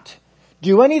not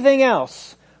do anything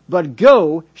else, but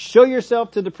go show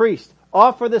yourself to the priest.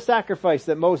 Offer the sacrifice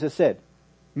that Moses said.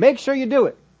 Make sure you do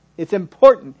it. It's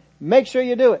important. Make sure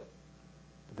you do it.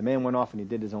 But the man went off and he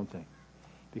did his own thing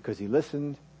because he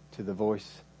listened to the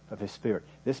voice of his spirit.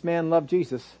 This man loved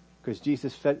Jesus because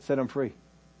Jesus set him free.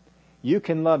 You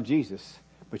can love Jesus,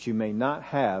 but you may not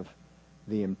have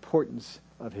the importance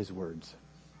of his words.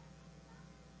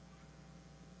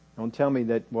 Don't tell me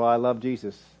that, I love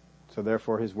Jesus, so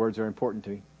therefore his words are important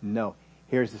to me. No.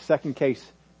 Here's the second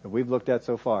case that we've looked at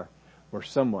so far, where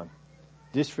someone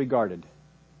disregarded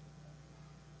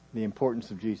the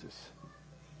importance of Jesus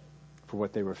for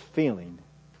what they were feeling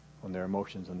on their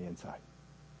emotions on the inside.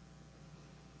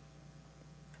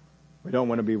 We don't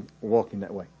want to be walking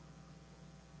that way.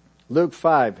 Luke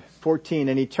 5:14,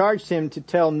 and he charged him to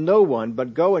tell no one,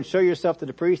 but go and show yourself to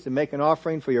the priest and make an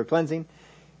offering for your cleansing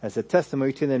as a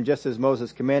testimony to them, just as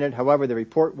Moses commanded. However, the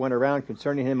report went around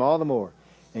concerning him all the more,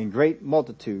 and great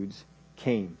multitudes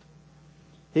came.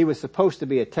 He was supposed to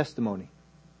be a testimony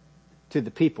to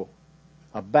the people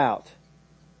about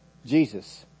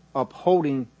Jesus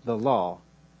upholding the law,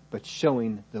 but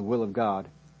showing the will of God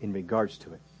in regards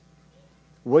to it.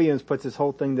 Williams puts this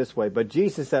whole thing this way, but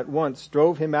Jesus at once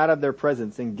drove him out of their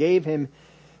presence and gave him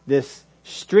this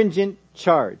stringent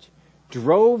charge.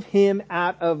 Drove him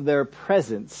out of their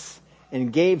presence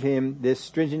and gave him this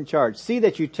stringent charge. See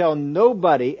that you tell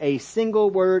nobody a single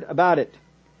word about it.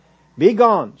 Be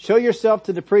gone, show yourself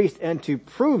to the priest, and to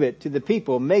prove it to the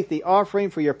people, make the offering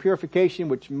for your purification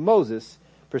which Moses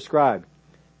prescribed.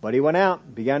 But he went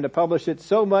out, began to publish it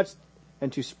so much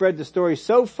and to spread the story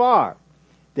so far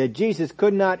that Jesus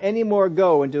could not any more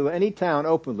go into any town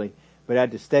openly, but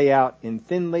had to stay out in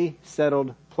thinly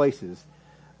settled places.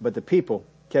 But the people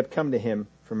kept coming to him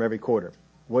from every quarter.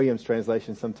 Williams'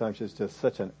 translation sometimes just does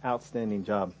such an outstanding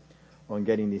job on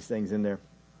getting these things in there.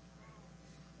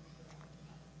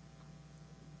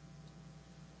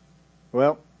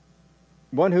 Well,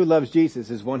 one who loves Jesus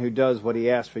is one who does what he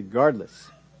asks regardless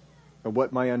of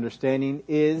what my understanding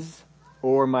is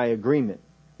or my agreement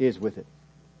is with it.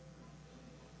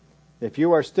 If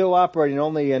you are still operating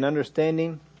only in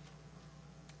understanding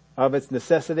of its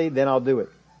necessity, then I'll do it.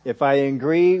 If I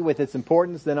agree with its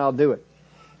importance, then I'll do it.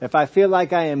 If I feel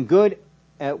like I am good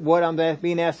at what I'm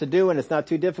being asked to do and it's not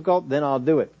too difficult, then I'll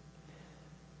do it.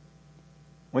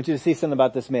 I want you to see something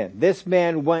about this man. This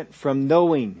man went from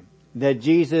knowing that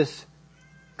Jesus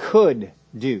could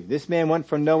do. This man went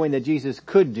from knowing that Jesus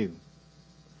could do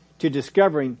to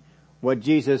discovering what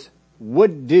Jesus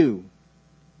would do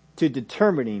to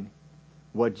determining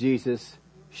what Jesus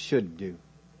should do.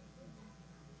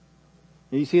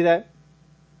 You see that?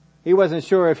 He wasn't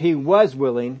sure if he was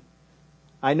willing.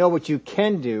 I know what you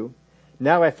can do.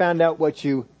 Now I found out what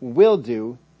you will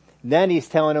do. Then he's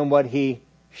telling him what he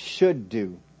should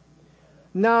do.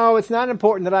 No, it's not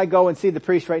important that I go and see the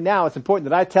priest right now. It's important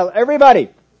that I tell everybody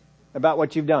about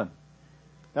what you've done.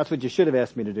 That's what you should have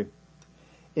asked me to do.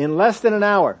 In less than an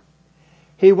hour,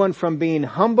 he went from being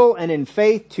humble and in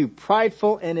faith to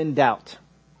prideful and in doubt.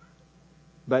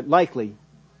 But likely,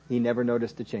 he never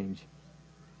noticed the change.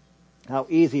 How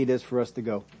easy it is for us to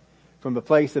go from a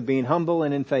place of being humble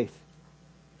and in faith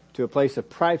to a place of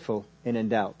prideful and in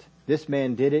doubt. This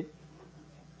man did it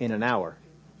in an hour,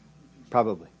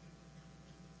 probably.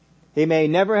 He may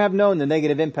never have known the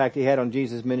negative impact he had on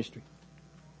Jesus' ministry.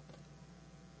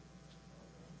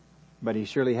 But he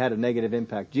surely had a negative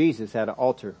impact. Jesus had to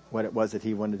alter what it was that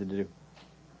he wanted to do.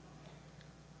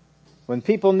 When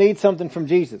people need something from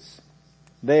Jesus,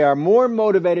 they are more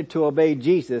motivated to obey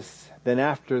Jesus than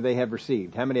after they have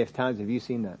received. How many times have you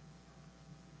seen that?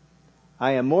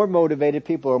 I am more motivated,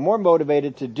 people are more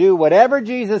motivated to do whatever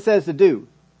Jesus says to do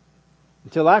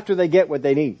until after they get what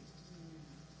they need.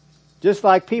 Just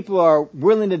like people are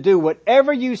willing to do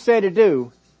whatever you say to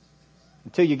do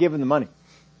until you give them the money.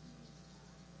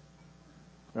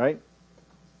 Right?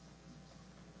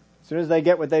 As soon as they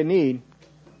get what they need,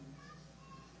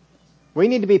 we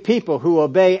need to be people who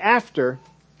obey after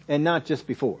and not just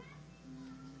before.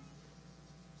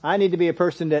 I need to be a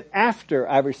person that after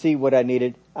I receive what I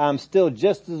needed, I'm still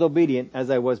just as obedient as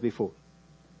I was before.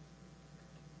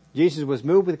 Jesus was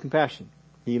moved with compassion.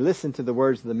 He listened to the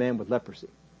words of the man with leprosy.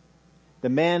 The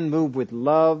man, moved with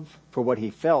love for what he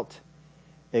felt,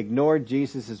 ignored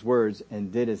Jesus' words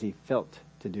and did as he felt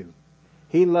to do.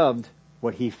 He loved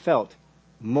what he felt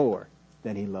more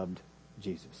than he loved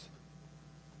Jesus.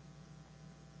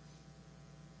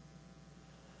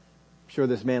 I'm sure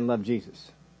this man loved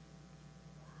Jesus.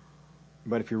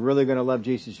 But if you're really going to love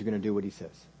Jesus, you're going to do what he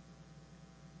says.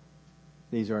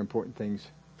 These are important things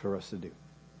for us to do.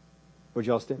 Would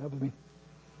you all stand up with me?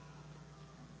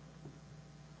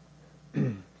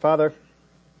 Father,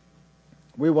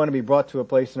 we want to be brought to a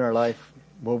place in our life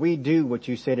where we do what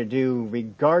you say to do,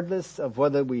 regardless of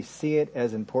whether we see it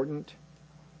as important,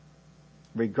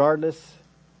 regardless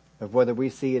of whether we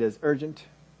see it as urgent,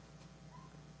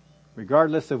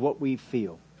 regardless of what we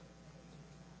feel.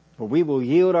 But we will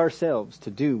yield ourselves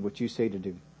to do what you say to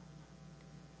do.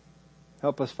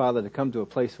 Help us, Father, to come to a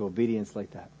place of obedience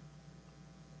like that.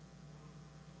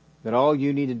 That all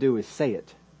you need to do is say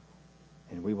it,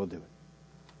 and we will do it.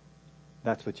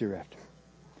 That's what you're after.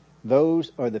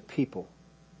 Those are the people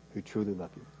who truly love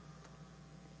you.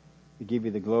 We give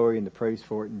you the glory and the praise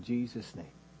for it in Jesus' name.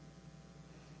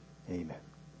 Amen.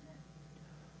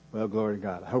 Well, glory to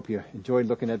God. I hope you enjoyed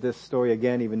looking at this story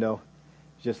again, even though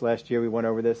just last year we went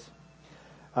over this.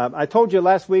 I told you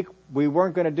last week we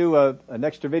weren't going to do an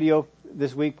extra video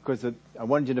this week because I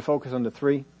wanted you to focus on the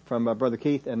 3 from Brother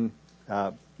Keith, and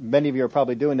many of you are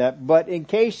probably doing that. But in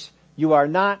case you are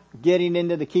not getting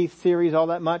into the Keith series all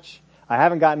that much, I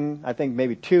haven't gotten, I think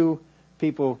maybe 2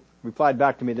 people replied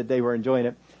back to me that they were enjoying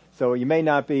it. So you may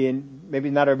not be maybe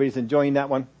not everybody's enjoying that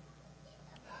one.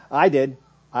 I did.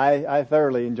 I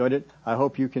thoroughly enjoyed it. I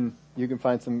hope you can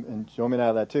find some enjoyment out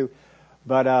of that too.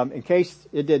 But in case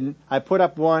it didn't, I put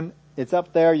up one. It's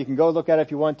up there. You can go look at it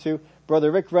if you want to.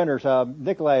 Brother Rick Renner's,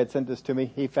 Nikolai had sent this to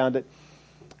me. He found it.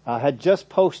 Had just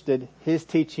posted his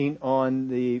teaching on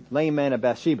the lame man of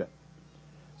Bathsheba.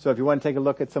 So if you want to take a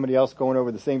look at somebody else going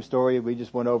over the same story we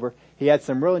just went over, he had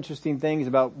some real interesting things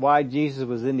about why Jesus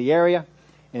was in the area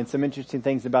and some interesting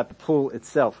things about the pool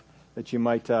itself that you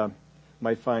might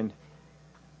find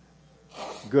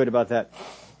good about that.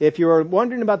 If you are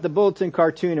wondering about the bulletin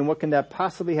cartoon and what can that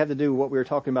possibly have to do with what we were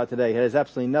talking about today, it has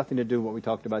absolutely nothing to do with what we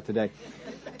talked about today.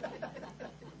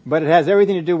 But it has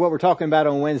everything to do with what we're talking about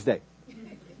on Wednesday.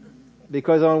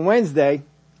 Because on Wednesday,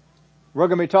 we're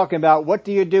going to be talking about what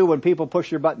do you do when people push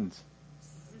your buttons?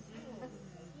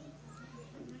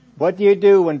 What do you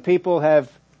do when people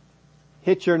have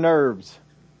hit your nerves,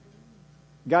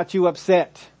 got you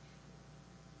upset,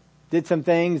 did some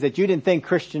things that you didn't think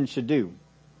Christians should do?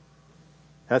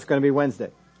 That's going to be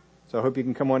Wednesday. So I hope you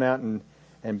can come on out and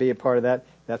be a part of that.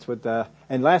 That's what,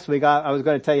 and last week I was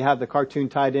going to tell you how the cartoon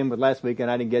tied in with last week and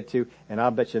I didn't get to, and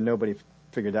I'll bet you nobody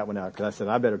figured that one out because I said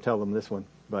I better tell them this one,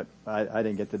 but I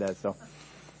didn't get to that, so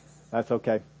that's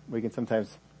okay. We can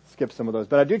sometimes skip some of those,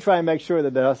 but I do try and make sure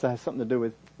that it also has something to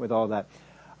do with all that.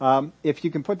 If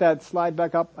you can put that slide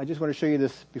back up, I just want to show you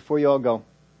this before you all go.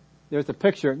 There's a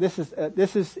picture. This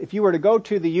is, if you were to go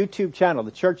to the YouTube channel,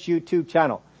 the church YouTube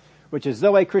channel, which is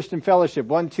Zoe Christian Fellowship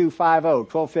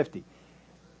 1250.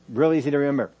 Real easy to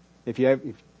remember. If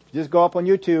you just go up on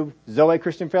YouTube, Zoe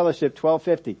Christian Fellowship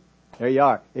 1250. There you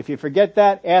are. If you forget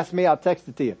that, ask me, I'll text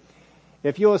it to you.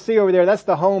 If you will see over there, that's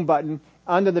the home button.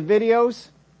 Under the videos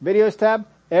tab,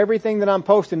 everything that I'm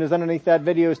posting is underneath that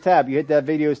videos tab. You hit that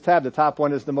videos tab, the top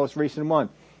one is the most recent one.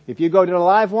 If you go to the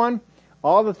live one,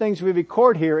 all the things we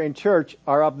record here in church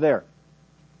are up there.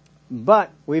 But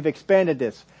we've expanded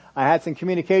this. I had some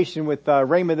communication with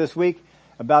Rayma this week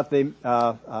about the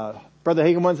Brother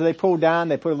Hagin ones that they pulled down.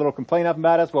 They put a little complaint up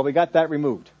about us. Well, we got that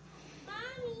removed.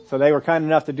 Mommy. So they were kind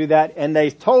enough to do that. And they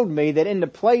told me that in the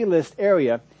playlist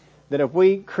area, that if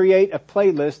we create a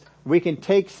playlist, we can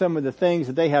take some of the things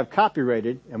that they have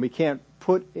copyrighted and we can't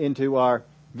put into our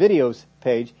videos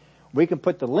page. We can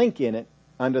put the link in it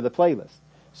under the playlist.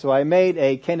 So I made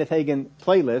a Kenneth Hagin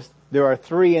playlist. There are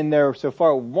 3 in there so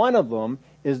far. One of them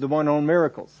is the one on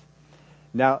miracles.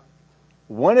 Now,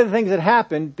 one of the things that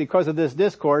happened because of this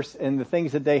discourse and the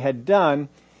things that they had done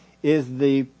is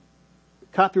the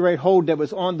copyright hold that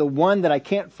was on the one that I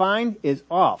can't find is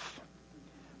off.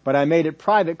 But I made it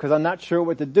private because I'm not sure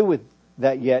what to do with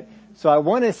that yet. So I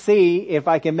want to see if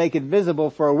I can make it visible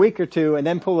for a week or 2 and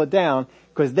then pull it down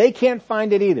because they can't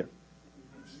find it either.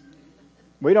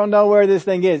 We don't know where this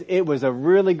thing is. It was a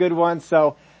really good one,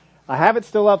 so I have it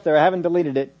still up there. I haven't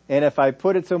deleted it. And if I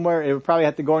put it somewhere, it would probably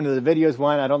have to go into the videos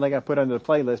one. I don't think I put it under the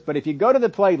playlist. But if you go to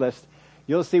the playlist,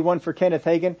 you'll see one for Kenneth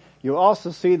Hagin. You'll also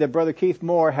see that Brother Keith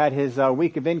Moore had his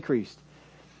week of increase.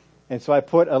 And so I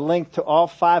put a link to all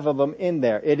 5 of them in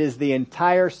there. It is the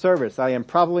entire service. I am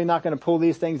probably not going to pull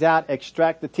these things out,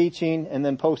 extract the teaching, and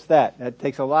then post that. That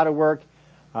takes a lot of work.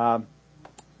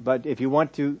 But if you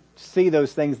want to see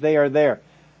those things, they are there.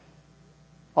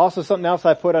 Also, something else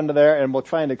I put under there, and we'll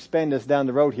try and expand this down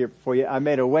the road here for you. I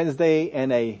made a Wednesday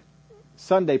and a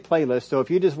Sunday playlist. So if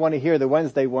you just want to hear the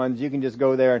Wednesday ones, you can just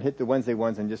go there and hit the Wednesday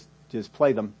ones and just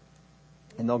play them.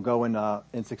 And they'll go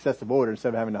in successive order instead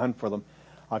of having to hunt for them.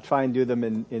 I'll try and do them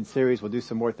in series. We'll do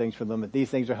some more things for them. If these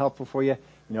things are helpful for you,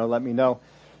 let me know.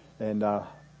 And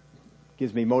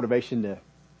gives me motivation to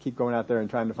keep going out there and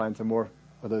trying to find some more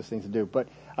of those things to do. But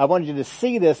I wanted you to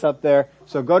see this up there.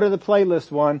 So go to the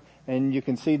playlist one and you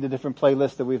can see the different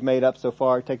playlists that we've made up so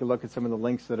far. Take a look at some of the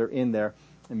links that are in there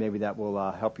and maybe that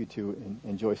will help you to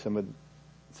enjoy some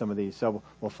of these. So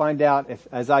we'll find out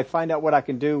as I find out what I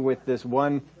can do with this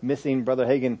one missing Brother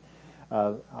Hagin,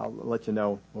 I'll let you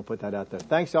know. We'll put that out there.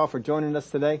 Thanks all for joining us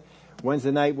today.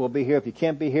 Wednesday night we'll be here. If you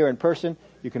can't be here in person,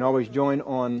 you can always join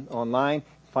online.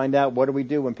 Find out what do we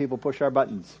do when people push our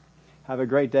buttons. Have a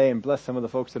great day and bless some of the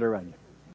folks that are around you.